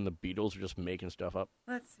this when the Beatles were just making stuff up?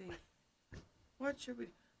 Let's see. What should we?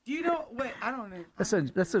 Do you know? Wait, I don't know.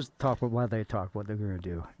 Let's just talk about why they talk, what they're going to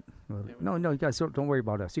do. No, you guys don't worry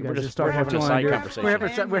about us. You We're guys just- just talk we're about having what a you side want to do.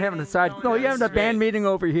 conversation. We're having a side. No, you're having a That's band great. meeting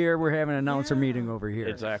over here. We're having an announcer meeting over here.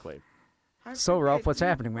 Exactly. I So, forget. Ralph, what's Do you-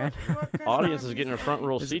 happening, man? what kind of Audience songs is you getting a sing? front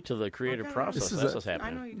row seat to the creative Okay. process. This is That's a- what's I know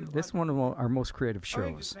happening. you do. This one of our most creative Or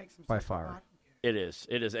you just shows make some by stuff up. far. It is.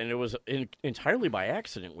 It is. And it was entirely by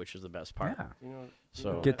accident, which is the best part. Yeah. You know,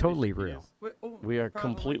 So- you Get know, totally we- real. Wait, oh, We are probably.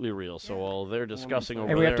 completely real. So Yeah. while they're discussing over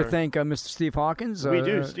And we have to there- thank Mr. Steve Hawkins. We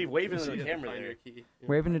do. Steve waving You to the have to camera find there. your key.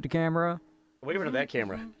 Waving at the camera. Waving to that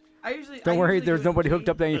camera. I usually. Don't I worry, usually there's do nobody G, hooked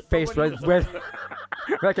up to any but face when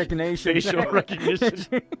recognition. Facial recognition.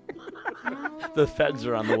 The feds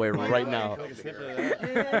are on the way right now. Like a snippet of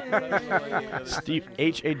that. Steve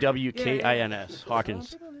Hawkins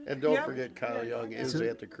Hawkins. And don't Yep. forget, Kyle Young is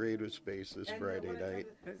at the Creative Space this Friday night.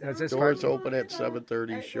 That's this Doors open at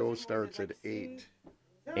 7:30. Show starts at 8.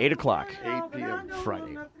 8 o'clock. 8 p.m.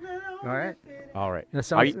 Friday. All right. All right. That Are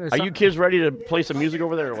sounds- you, that are you sounds- kids ready to play some music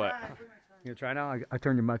over there or what? You try now? I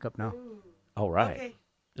turned your mic up now. All right. Okay.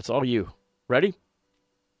 It's all you. Ready?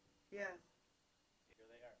 Yes.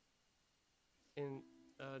 In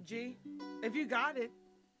G. If you got it,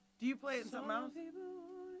 do you play it in something else?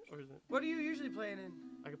 or is it? What are you usually playing in?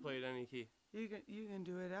 I can play it any key. You can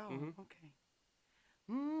do it out. Mhm. Okay.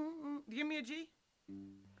 Give me a G.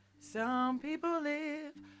 Some people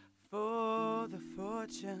live for the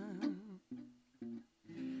fortune.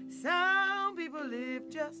 Some people live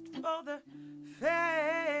just for the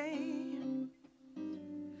fame.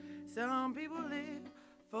 Some people live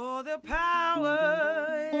for the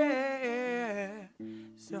power. Yeah.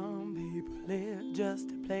 Some people live just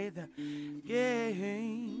to play the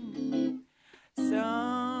game.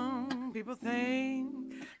 Some people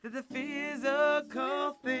think that the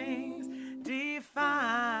physical things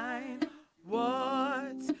define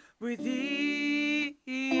what's within,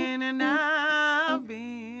 and I've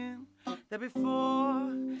been there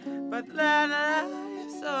before, but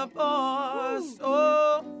life's a bore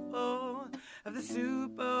so full of the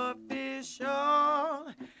superficial.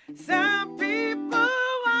 Some people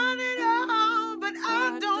want it all, but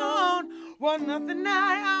I don't want nothing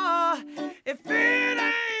at all. If it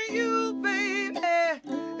ain't you, baby,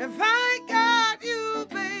 if I ain't got you,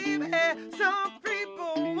 baby. Some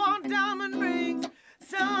people want diamond rings,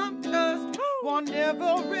 some just want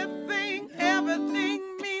everything.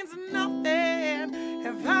 Everything means nothing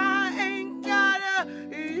if I ain't got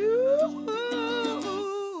you.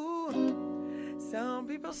 Some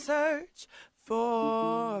people search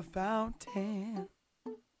for a fountain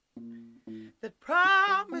that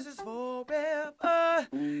promises forever.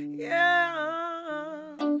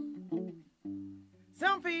 Yeah.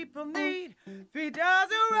 Some people need 3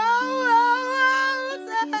 dozen roses.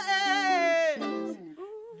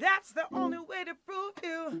 That's the only way to prove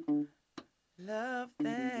you love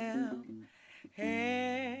them.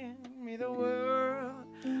 Hand me the world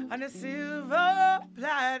on a silver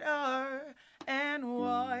platter, and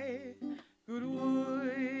what good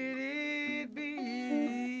would it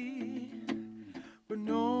be with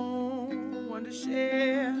no one to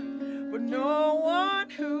share, with no one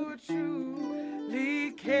who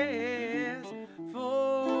truly cares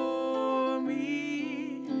for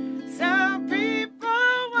me? Some people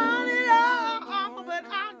want it all, but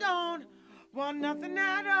I don't want nothing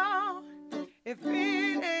at all. If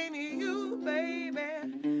it ain't you, baby,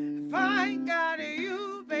 if I ain't got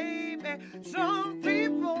you, baby. Some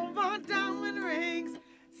people want diamond rings,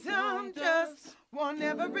 some just want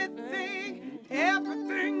everything.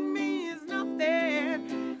 Everything means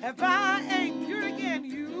nothing if I ain't you again.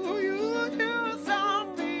 You.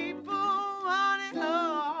 Some people want it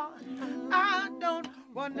all. I don't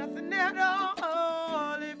want nothing at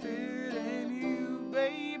all if it ain't you,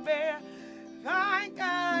 baby. If I ain't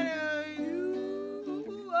got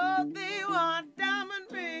you. Oh, they want diamond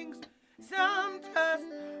rings, some just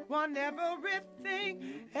want everything.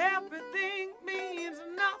 Everything means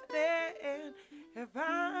nothing if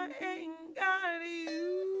I ain't got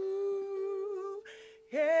you.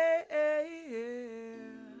 Yeah,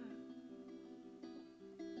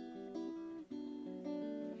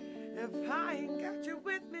 if I ain't got you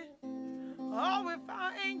with me, oh, if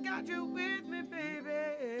I ain't got you with me,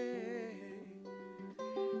 baby,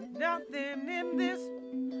 nothing in this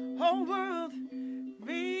whole world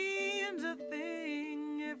means a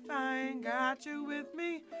thing if I ain't got you with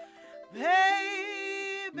me, baby.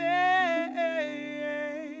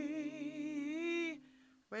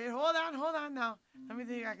 Wait, hold on now. Let me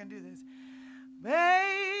think I can do this.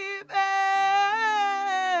 Baby.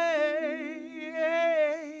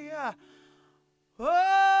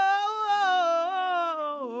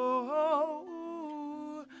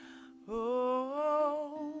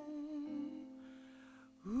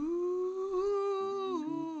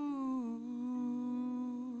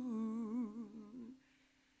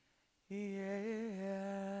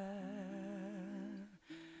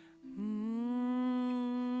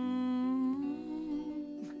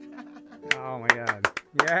 Oh my God.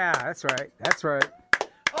 Yeah, that's right. That's right.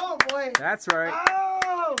 Oh boy. That's right.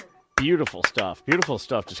 Oh. Beautiful stuff. Beautiful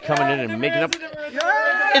stuff. Just coming in and making up.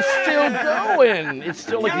 It's still going. It's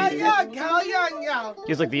still like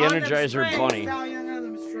he's like the Energizer Bunny.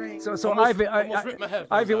 So Almost- Ivy, almost ripped my headphones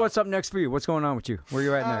Ivy, out. what's up next for you? What's going on with you? Where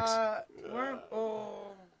you at next?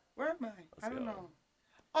 Where am I? I don't know.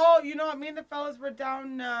 Oh, you know what? Me and the fellas were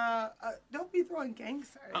down. Don't be throwing gang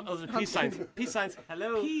signs. Oh, the peace signs. Peace signs.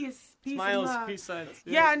 Hello. Peace Smiles. and love. Peace signs.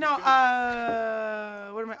 Yeah, no.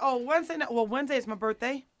 What am I? Oh, Wednesday. Well, Wednesday is my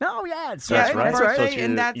birthday. Oh yeah, it's Yeah, That's it's right. my So birthday, it's your-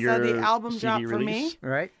 and that's the your album CD drop for me. release?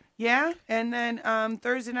 right. Yeah, and then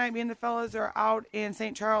Thursday night, me and the fellas are out in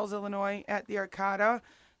St. Charles, Illinois, at the Arcada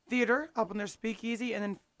Theater, up in their speakeasy,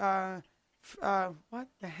 and then what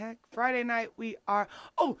the heck? Friday night we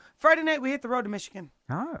hit the road to Michigan.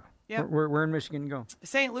 Oh. Yeah. Where in Michigan you go?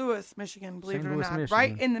 St. Louis, Michigan, believe St. it or Louis, not. Michigan.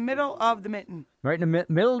 Right in the middle of the mitten. Right in the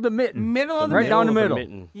middle of the mitten. Middle of the Right middle. down the Middle of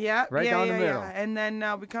middle. mitten. Yeah, Right yeah, down yeah, the middle. yeah. And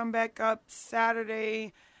then we come back up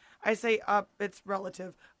Saturday. I say up, it's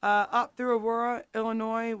relative. Up through Aurora,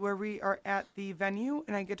 Illinois, where we are at the venue,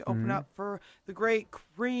 and I get to open Mm-hmm. up for the great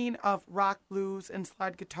queen of rock, blues, and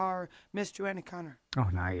slide guitar, Miss Joanna Connor. Oh,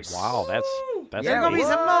 nice. Wow, that's There's Yeah, gonna be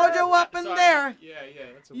amazing. some mojo up in there. Yeah.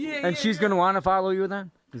 That's a Yeah, And she's gonna want to follow you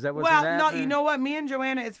then? Is that what's Well, gonna no, happen? you know what? Me and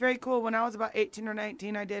Joanna, it's very cool. When I was about 18 or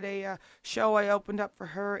 19, I did a show. I opened up for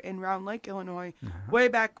her in Round Lake, Illinois, way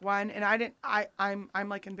back when, and I'm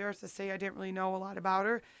like embarrassed to say I didn't really know a lot about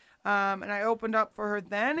her. And I opened up for her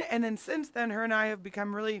then, and then since then, her and I have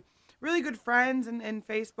become really, really good friends and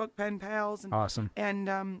Facebook pen pals. And, Awesome.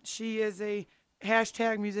 And she is a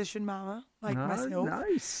hashtag musician mama like myself.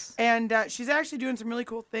 Nice. And she's actually doing some really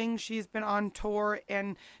cool things. She's been on tour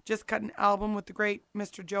and just cut an album with the great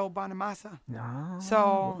Mr. Joe Bonamassa. No.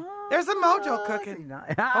 So There's a mojo cooking.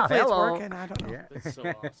 Hopefully it's working. I don't know. Yeah. That's so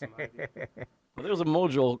awesome. Ivy. Well, there's a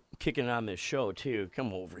mojo kicking on this show too.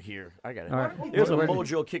 Come over here. I got it. All right. There's a What-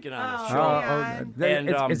 mojo kicking on this Oh, show. yeah. And,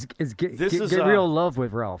 it's get this is, real love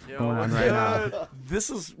with Ralph going on right now. This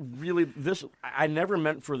is really this. I never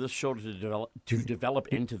meant for this show to develop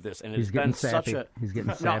into this, and He's it's been getting such sappy. a He's getting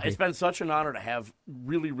no. sappy. It's been such an honor to have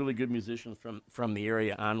really good musicians from the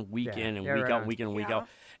area on week in and Yeah, week right out, on. week in and week out.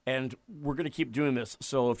 And we're going to keep doing this.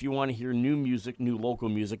 So if you want to hear new music, new local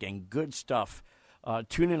music, and good stuff,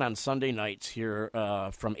 tune in on Sunday nights here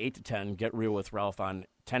from 8 to 10. Get Real with Ralph on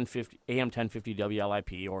AM 1050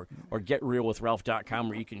 WLIP or GetRealWithRalph.com,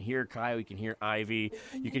 where you can hear Kyle, you can hear Ivy,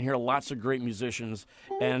 you can hear lots of great musicians,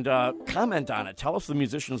 and comment on it. Tell us the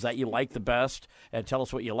musicians that you like the best, and tell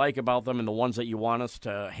us what you like about them and the ones that you want us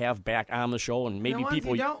to have back on the show, and maybe The ones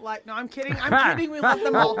people you don't like. No, I'm kidding. I'm kidding. We love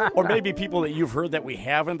them all. or maybe people that you've heard that we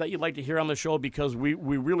haven't that you'd like to hear on the show, because we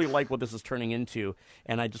really like what this is turning into.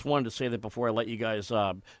 And I just wanted to say that before I let you guys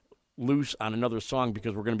loose on another song,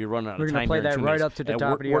 because we're going to be running out We're of gonna time play here in that 2 right minutes. up to the And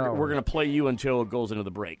top of the we're hour. going to play you until it goes into the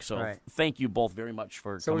break. So Right. thank you both very much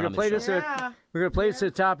for So coming we're on gonna play the this. show. Yeah. We're gonna play this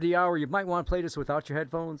at the top of the hour. You might want to play this without your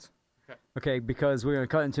headphones. Okay, because we're gonna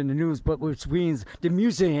cut into the news, but which means the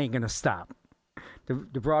music ain't gonna stop.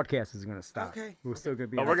 The broadcast is gonna stop. Okay. We're still gonna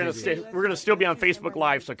be. But on we're gonna TV. We're gonna still be on Facebook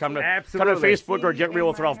Live, so come to Absolutely. Facebook or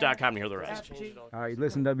GetRealWithRalph.com to hear the rest. All right,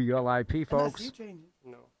 listen to WLIP, Unless you folks. change it.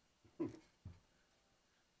 No.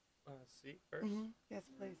 C first. Yes,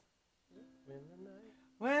 please.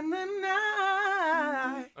 When the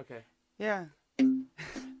night. Okay. Yeah.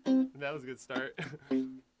 That was a good start.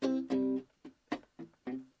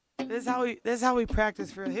 This is how we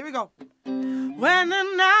practice for real. Here we go. When the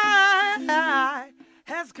night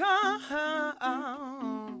has come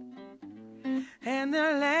and the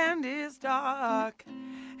land is dark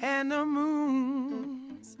and the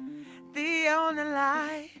moon's the only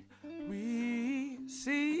light we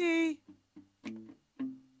see.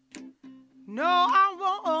 No, I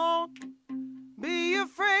won't be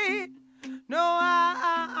afraid. No,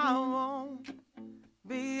 I won't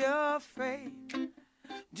be afraid.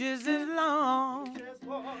 Just as long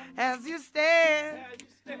as you stand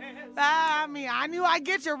by me. I knew I'd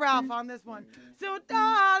get you, Ralph, on this one. So,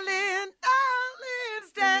 darling,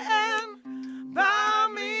 stand by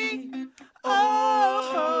me.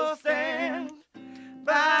 Oh, stand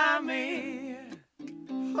by me.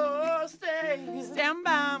 Oh, stand by me. Stand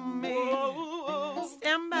by me.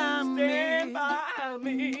 Stand by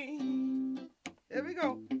me. Here we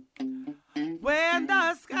go. When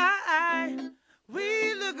the sky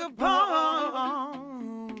we look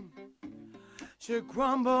upon should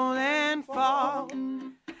crumble and fall,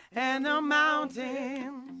 and the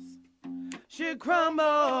mountains should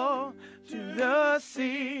crumble to the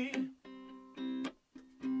sea,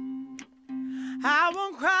 I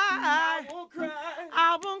won't cry.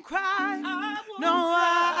 I won't cry. No,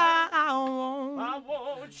 I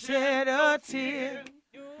won't shed a tear.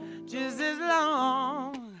 Just as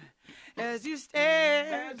long as you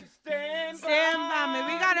stand by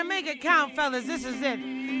me. We gotta make it count, fellas. This is it.